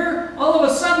front of the mirror, all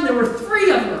of a sudden there were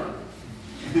 3 of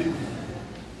them."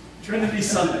 Trinity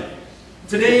Sunday.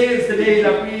 Today is the day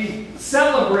that we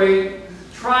celebrate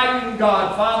Triune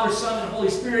God, Father, Son, and Holy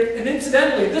Spirit. And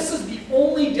incidentally, this is the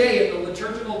only day in the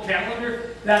liturgical calendar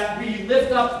that we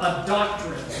lift up a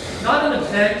doctrine. Not an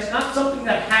event, not something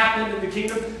that happened in the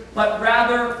kingdom, but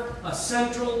rather a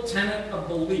central tenet of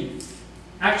belief.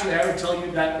 Actually, I would tell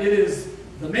you that it is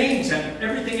the main tenet.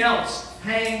 Everything else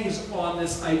hangs on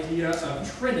this idea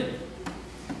of Trinity.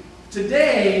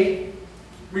 Today,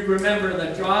 we remember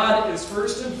that God is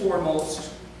first and foremost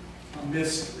a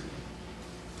mystery.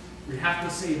 We have to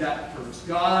say that first.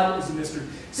 God is a mystery.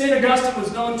 St. Augustine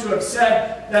was known to have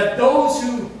said that those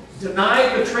who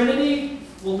deny the Trinity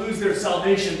will lose their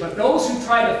salvation, but those who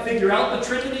try to figure out the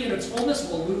Trinity in its fullness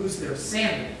will lose their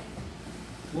sanity.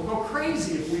 We'll go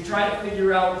crazy if we try to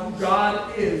figure out who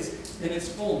God is in its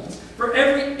fullness. For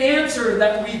every answer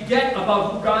that we get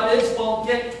about who God is, we'll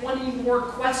get 20 more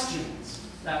questions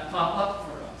that pop up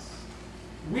for us.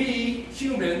 We,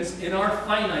 humans, in our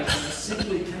finiteness,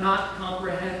 simply cannot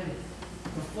comprehend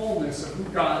the fullness of who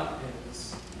God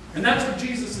is. And that's what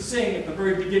Jesus is saying at the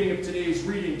very beginning of today's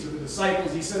reading to the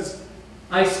disciples. He says,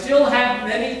 "I still have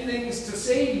many things to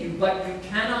say to you, but you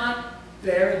cannot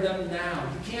bear them now."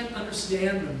 You can't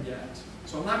understand them yet.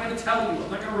 So I'm not going to tell you.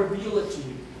 I'm not going to reveal it to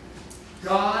you.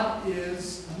 God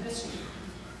is a mystery.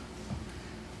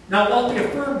 Now, while we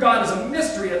affirm God is a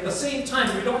mystery, at the same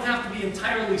time, we don't have to be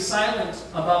entirely silent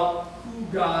about who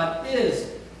God is.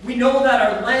 We know that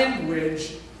our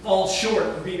language falls short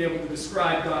of being able to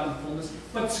describe God in fullness,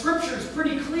 but Scripture is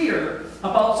pretty clear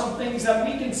about some things that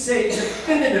we can say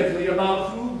definitively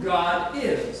about who God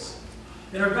is.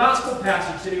 In our gospel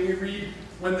passage today, we read,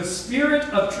 "When the Spirit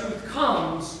of truth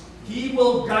comes, he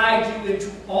will guide you into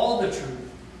all the truth.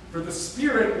 For the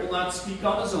Spirit will not speak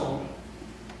on his own,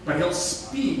 but he'll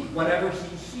speak whatever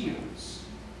he hears."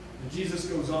 And Jesus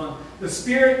goes on, "The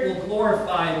Spirit will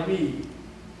glorify me,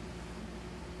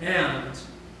 and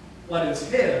what is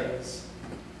his,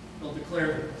 he'll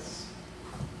declare this."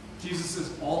 Jesus says,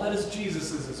 all that is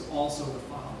Jesus's is also the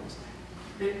Father's.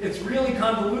 It's really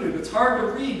convoluted. It's hard to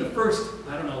read the first,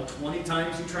 20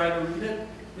 times you try to read it.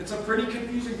 It's a pretty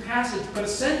confusing passage, but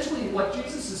essentially what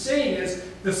Jesus is saying is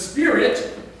the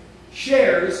Spirit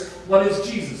shares what is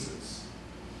Jesus's,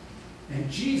 and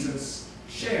Jesus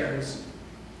shares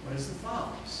what is the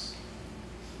Father's.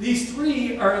 These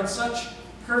three are in such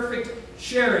perfect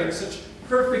sharing, such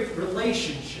perfect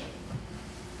relationship.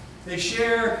 They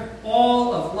share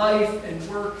all of life and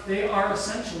work. They are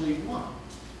essentially one.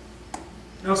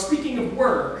 Now, speaking of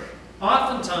work,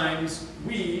 oftentimes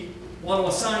we want to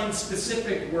assign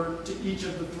specific work to each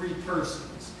of the 3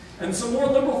 persons. And some more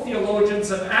liberal theologians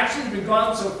have actually even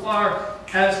gone so far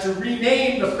as to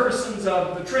rename the persons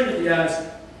of the Trinity as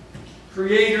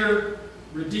Creator,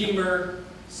 Redeemer,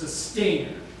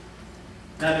 Sustainer.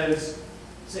 That is,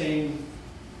 saying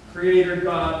Creator,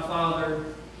 God, Father,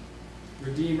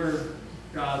 Redeemer,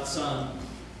 God, Son,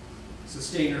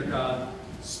 Sustainer, God,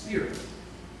 Spirit.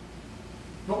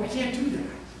 But we can't do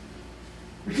that.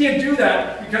 We can't do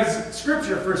that because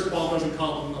Scripture, first of all, doesn't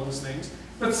call them those things.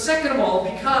 But second of all,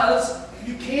 because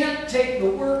you can't take the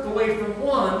work away from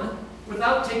one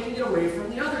without taking it away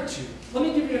from the other 2. Let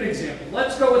me give you an example.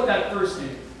 Let's go with that first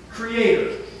name,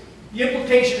 Creator. The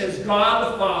implication is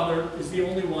God the Father is the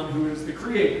only one who is the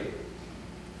Creator.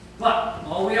 But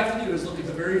all we have to do is look at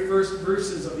the very first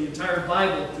verses of the entire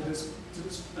Bible to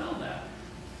dispel that.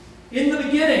 In the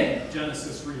beginning,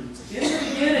 Genesis reads, in the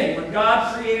beginning, when when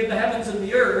God created the heavens and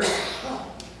the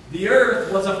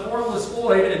earth was a formless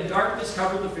void, and darkness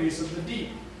covered the face of the deep,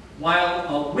 while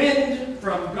a wind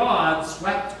from God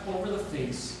swept over the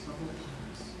face of the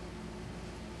waters.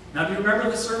 Now, do you remember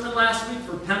the sermon last week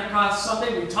for Pentecost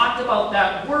Sunday? We talked about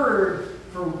that word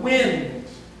for wind.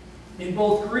 In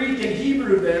both Greek and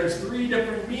Hebrew, there's 3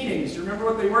 different meanings. Do you remember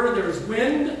what they were? There was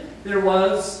wind, there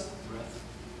was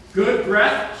good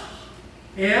breath,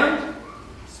 and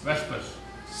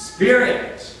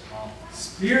spirit.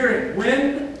 Spirit,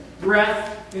 wind,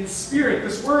 breath, and spirit.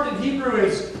 This word in Hebrew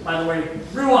is, by the way,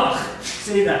 ruach.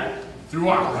 Say that.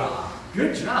 Ruach.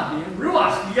 Good job, man.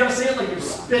 Ruach. You gotta say it like you're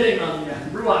spitting on the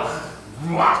end. Ruach.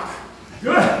 Ruach.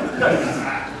 Good.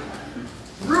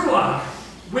 Ruach.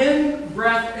 Wind,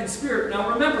 breath, and spirit.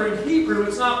 Now remember, in Hebrew,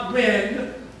 it's not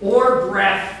wind or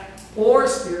breath or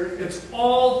spirit. It's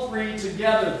all 3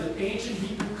 together. The ancient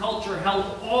Hebrew culture held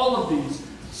all of these.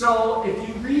 So if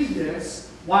you read this,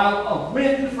 while a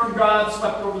wind from God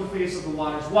swept over the face of the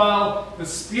waters, while the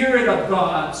Spirit of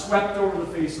God swept over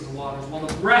the face of the waters, while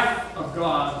the breath of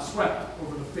God swept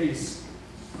over the face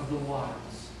of the waters.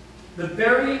 The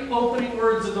very opening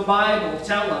words of the Bible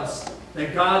tell us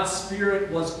that God's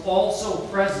Spirit was also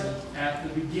present at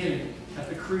the beginning, at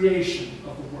the creation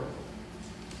of the world.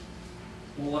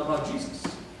 Well, what about Jesus?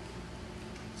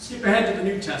 Skip ahead to the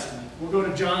New Testament. We'll go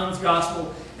to John's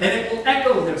Gospel, and it will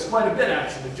echo this quite a bit,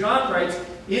 actually. John writes,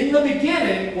 "In the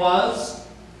beginning was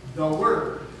the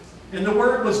Word, and the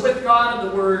Word was with God,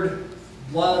 and the Word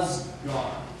was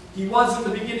God. He was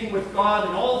in the beginning with God,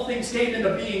 and all things came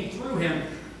into being through him,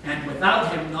 and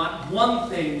without him not one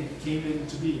thing came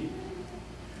into being."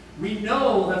 We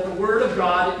know that the Word of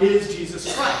God is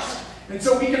Jesus Christ. And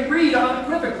so we can read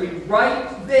unequivocally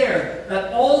right there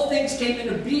that all things came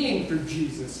into being through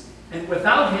Jesus, and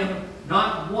without him,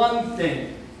 not one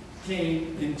thing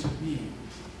came into being.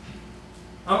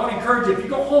 I want to encourage you, if you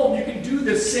go home, you can do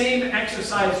this same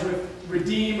exercise with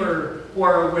Redeemer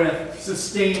or with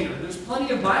Sustainer. There's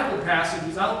plenty of Bible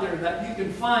passages out there that you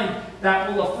can find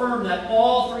that will affirm that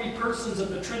all 3 persons of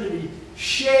the Trinity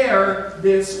share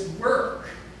this work.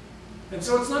 And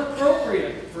so it's not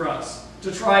appropriate for us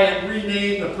to try and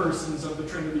rename the persons of the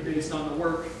Trinity based on the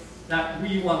work that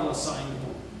we want to assign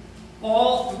them.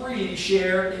 All 3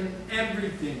 share in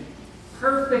everything.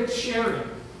 Perfect sharing,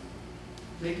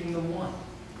 making them one.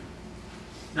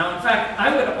 Now, in fact,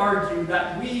 I would argue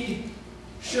that we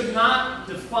should not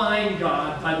define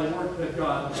God by the work that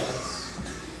God does.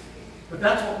 But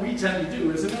that's what we tend to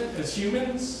do, isn't it? As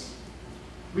humans,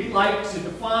 we like to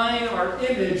define our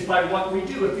image by what we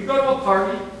do. If you go to a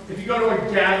party, if you go to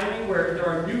a gathering where there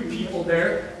are new people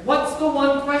there, what's the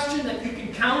one question that you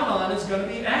can count on is going to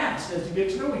be asked as you get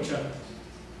to know each other?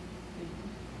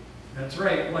 That's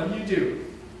right. What do you do?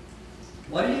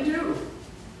 What do you do?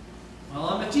 Well,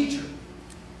 I'm a teacher.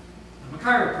 I'm a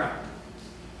chiropractor.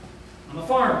 I'm a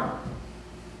farmer.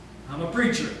 I'm a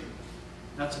preacher.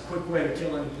 That's a quick way to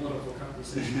kill any political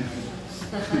conversation.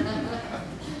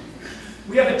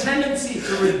 We have a tendency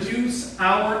to reduce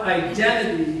our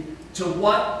identity to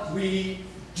what we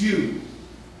do.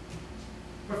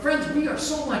 But friends, we are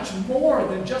so much more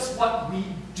than just what we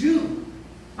do.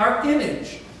 Our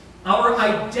image, our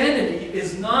identity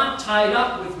is not tied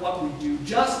up with what we do,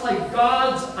 just like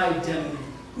God's identity,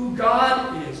 who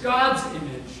God is, God's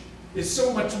image, is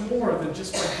so much more than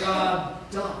just what God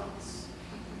does.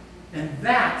 And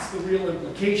that's the real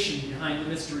implication behind the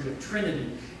mystery of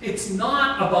Trinity. It's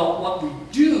not about what we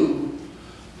do,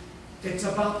 it's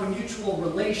about the mutual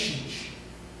relationship.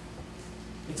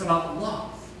 It's about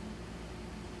love.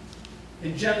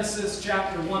 In Genesis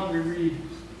chapter 1 we read,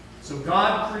 "So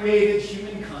God created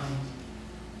humankind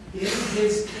in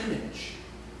his image.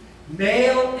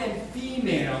 Male and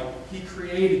female he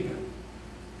created them."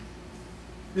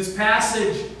 This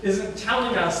passage isn't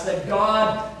telling us that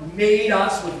God made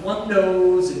us with 1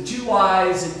 nose and 2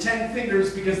 eyes and 10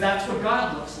 fingers because that's what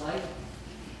God looks like.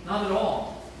 Not at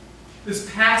all.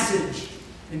 This passage,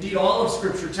 indeed all of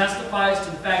Scripture, testifies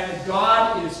to the fact that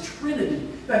God is Trinity.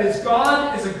 That is,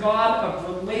 God is a God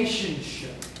of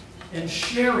relationship and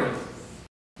sharing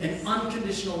and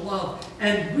unconditional love.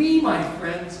 And we, my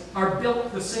friends, are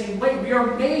built the same way. We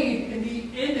are made in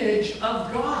the image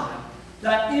of God.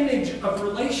 That image of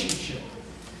relationship.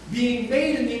 Being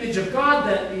made in the image of God,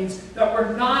 that means that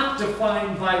we're not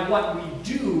defined by what we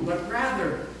do, but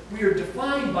rather we are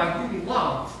defined by who we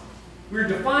love. We're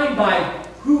defined by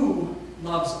who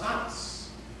loves us.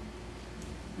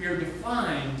 We are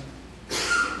defined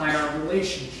by our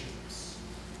relationships.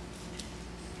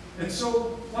 And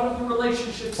so, what are the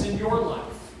relationships in your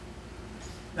life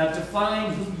that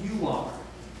define who you are?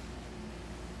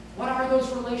 What are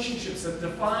those relationships that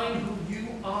define who you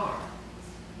are?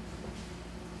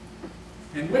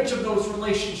 And which of those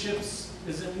relationships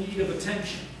is in need of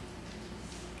attention?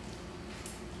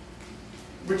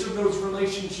 Which of those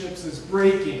relationships is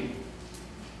breaking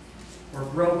or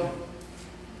broken?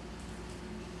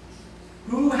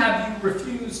 Who have you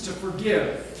refused to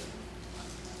forgive?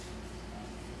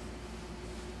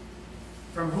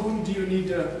 From whom do you need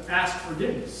to ask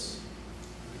forgiveness?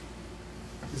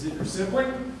 Is it your sibling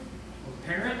or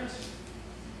parent?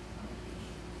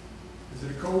 Is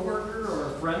it a coworker or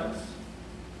a friend?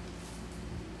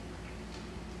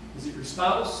 Is it your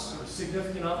spouse or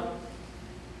significant other?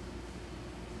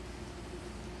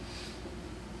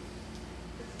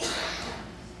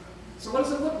 So what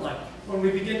does it look like when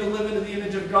we begin to live into the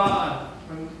image of God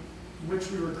in which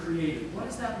we were created? What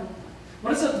does that look like?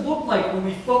 What does it look like when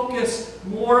we focus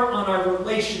more on our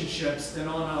relationships than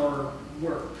on our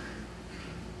work?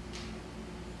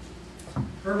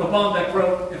 Milbank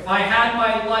wrote, "If I had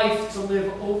my life to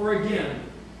live over again,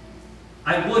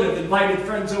 I would have invited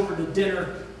friends over to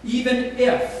dinner even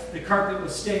if the carpet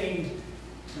was stained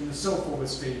and the sofa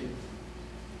was faded.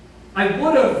 I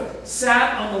would have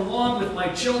sat on the lawn with my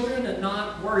children and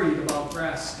not worried about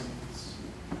grass stains.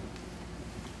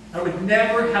 I would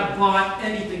never have bought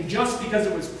anything just because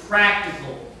it was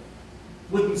practical,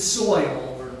 wooden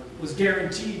soil, or was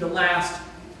guaranteed to last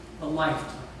a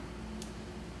lifetime.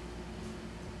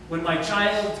 When my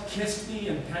child kissed me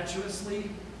impetuously,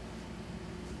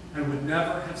 I would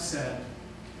never have said,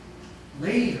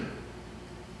 'Later,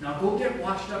 now go get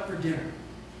washed up for dinner.'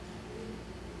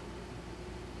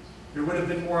 There would have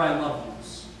been more I love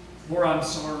yous, more I'm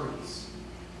sorry's.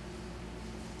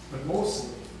 But mostly,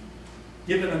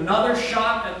 given another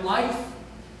shot at life,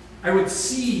 I would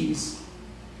seize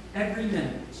every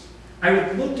minute. I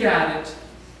would look at it,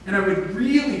 and I would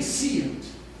really see it.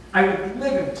 I would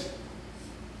live it,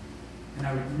 and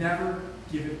I would never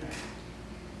give it back."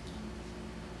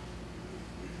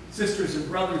 Sisters and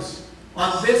brothers,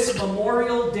 on this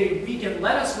Memorial Day weekend,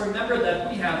 let us remember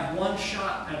that we have one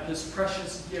shot at this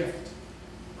precious gift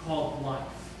called life.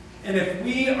 And if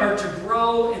we are to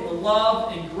grow in the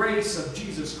love and grace of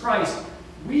Jesus Christ,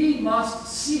 we must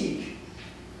seek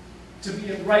to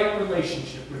be in right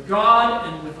relationship with God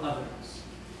and with others.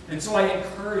 And so I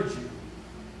encourage you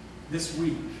this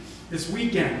week, this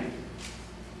weekend,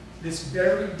 this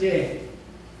very day,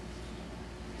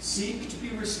 seek to be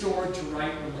restored to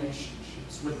right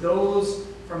relationships with those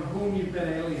from whom you've been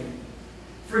alienated.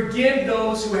 Forgive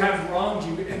those who have wronged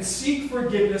you, and seek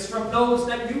forgiveness from those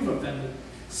that you've offended.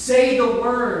 Say the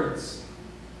words,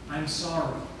 "I'm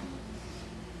sorry."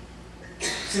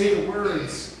 Say the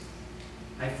words,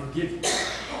 "I forgive you."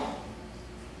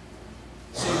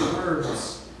 Say the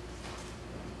words,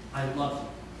 "I love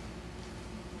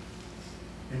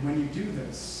you." And when you do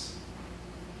this,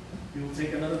 you will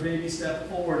take another baby step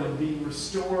forward in being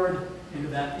restored into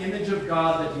that image of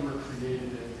God that you were created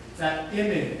in. That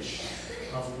image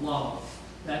of love.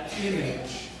 That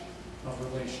image of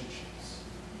relationships.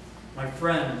 My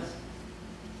friends,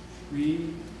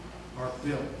 we are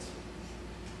built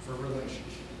for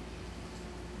relationship.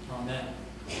 Amen.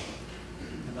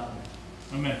 And amen.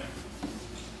 Amen.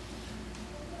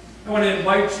 I want to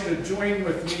invite you to join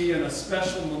with me in a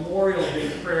special Memorial Day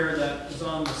prayer that is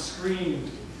on the screen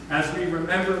as we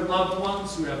remember loved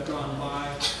ones who have gone by.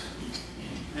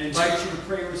 I invite you to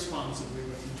pray responsibly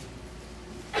with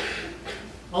me.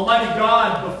 Almighty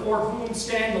God, before whom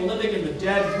stand the living and the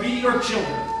dead, we, your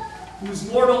children, whose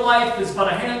mortal life is but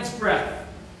a hand's breadth,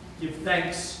 give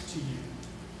thanks to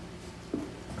you.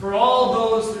 For all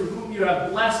those through whom you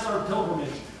have blessed our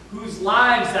pilgrimage, whose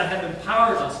lives that have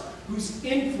empowered us, whose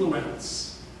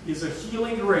influence is a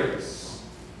healing grace,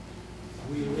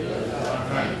 we lift our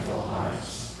thankful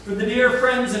hearts. For the dear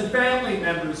friends and family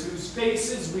members whose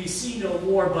faces we see no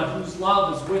more, but whose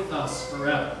love is with us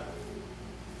forever,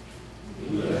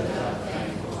 we lift our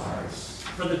thankful hearts.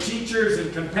 For the teachers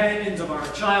and companions of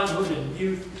our childhood and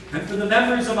youth, and for the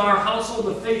members of our household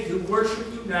of faith who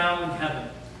worship you now in heaven,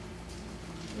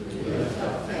 we lift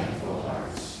our thankful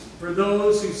hearts. For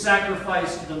those who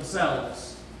sacrificed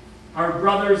themselves, our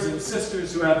brothers and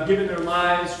sisters who have given their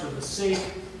lives for the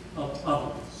sake of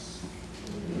others,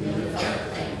 we lift our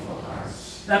thankful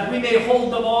hearts. That we may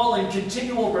hold them all in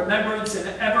continual remembrance and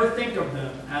ever think of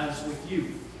them as with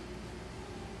you.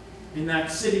 In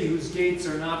that city whose gates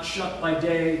are not shut by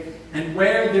day, and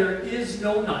where there is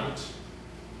no night,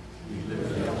 we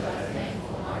lift up our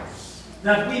thankful hearts.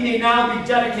 That we may now be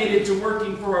dedicated to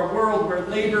working for a world where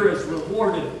labor is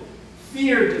rewarded,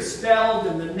 fear dispelled,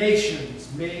 and the nations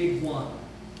made one.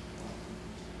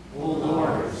 O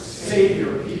Lord, save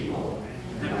your people,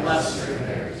 and bless your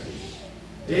heritage.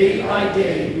 Day by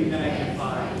day we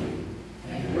magnify you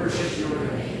and worship your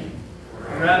name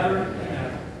forever and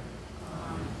ever.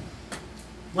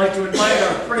 I'd like to invite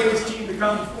our praise team to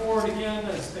come forward again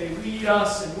as they lead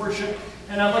us in worship.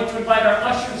 And I'd like to invite our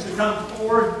ushers to come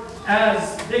forward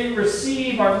as they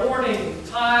receive our morning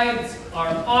tithes, our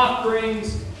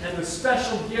offerings, and the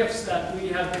special gifts that we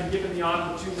have been given the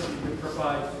opportunity to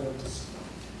provide for us.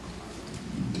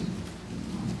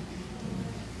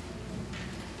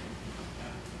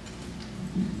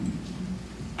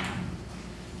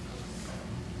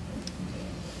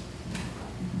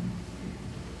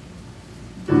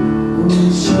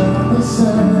 We shall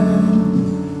ascend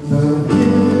the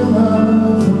hill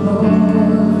of the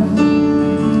Lord.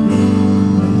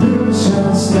 Who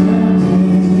shall stand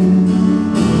in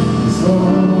His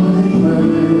holy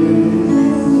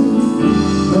place?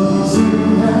 Those who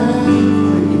have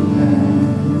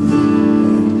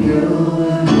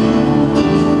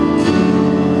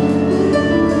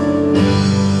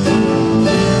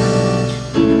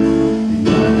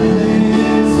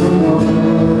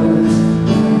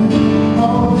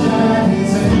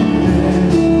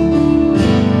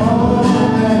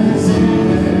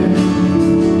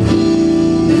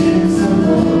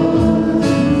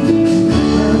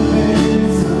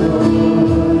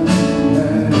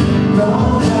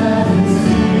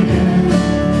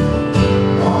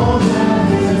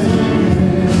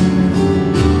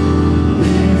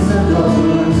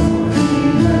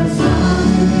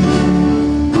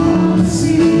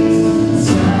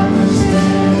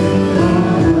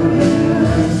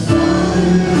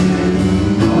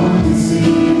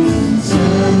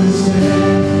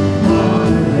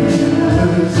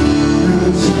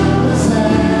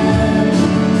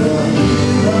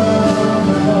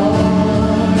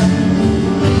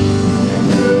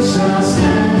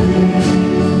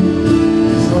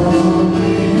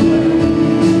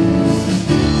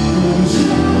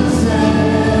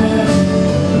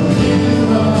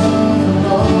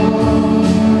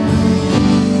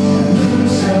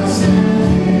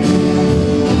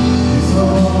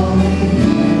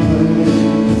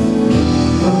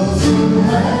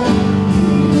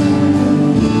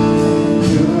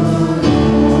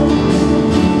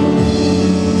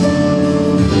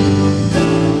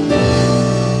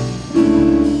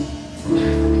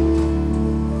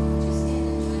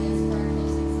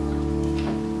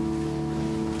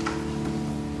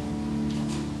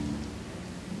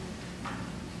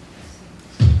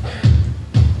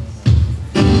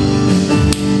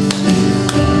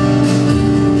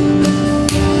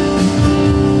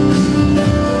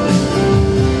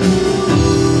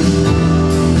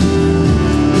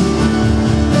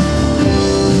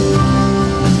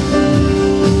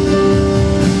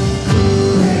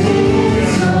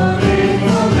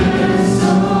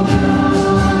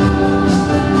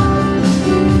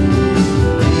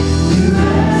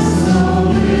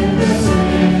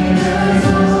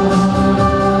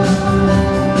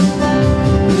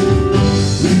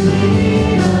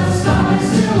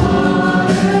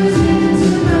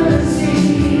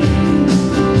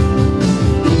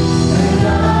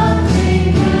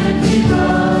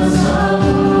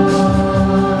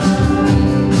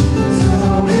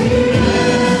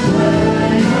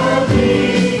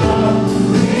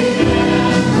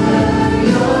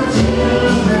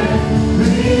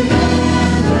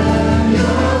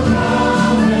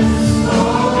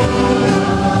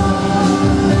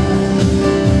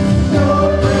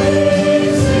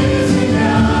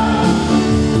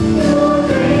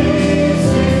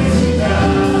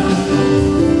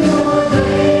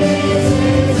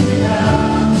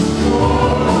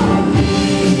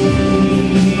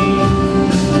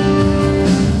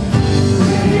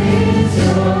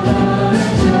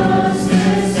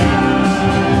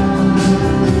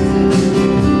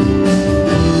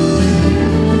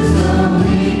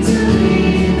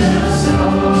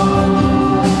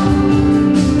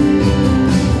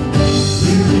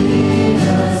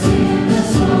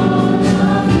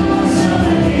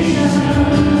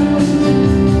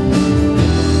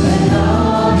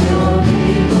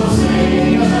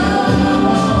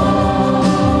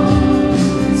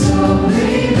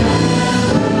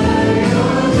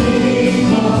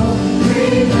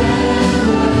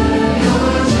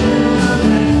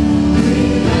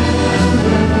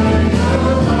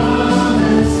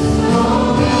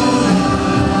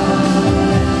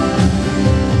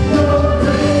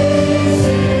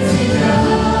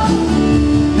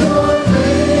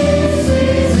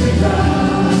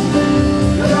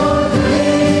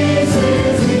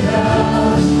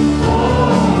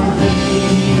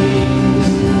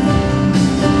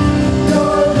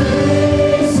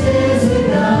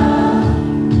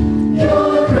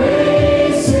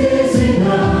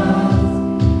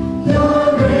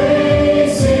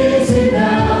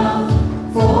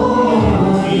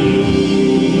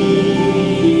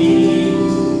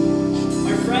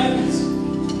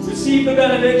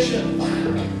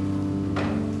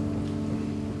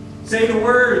Say the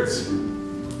words,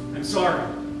 I'm sorry.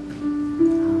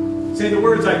 Say the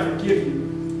words, I forgive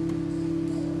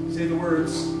you. Say the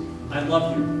words, I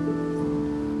love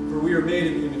you. For we are made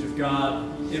in the image of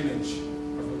God, the image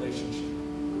of relationship.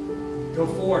 Go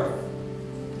forth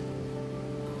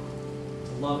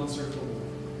to love and serve the Lord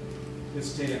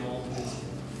this day and all days.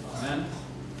 Amen.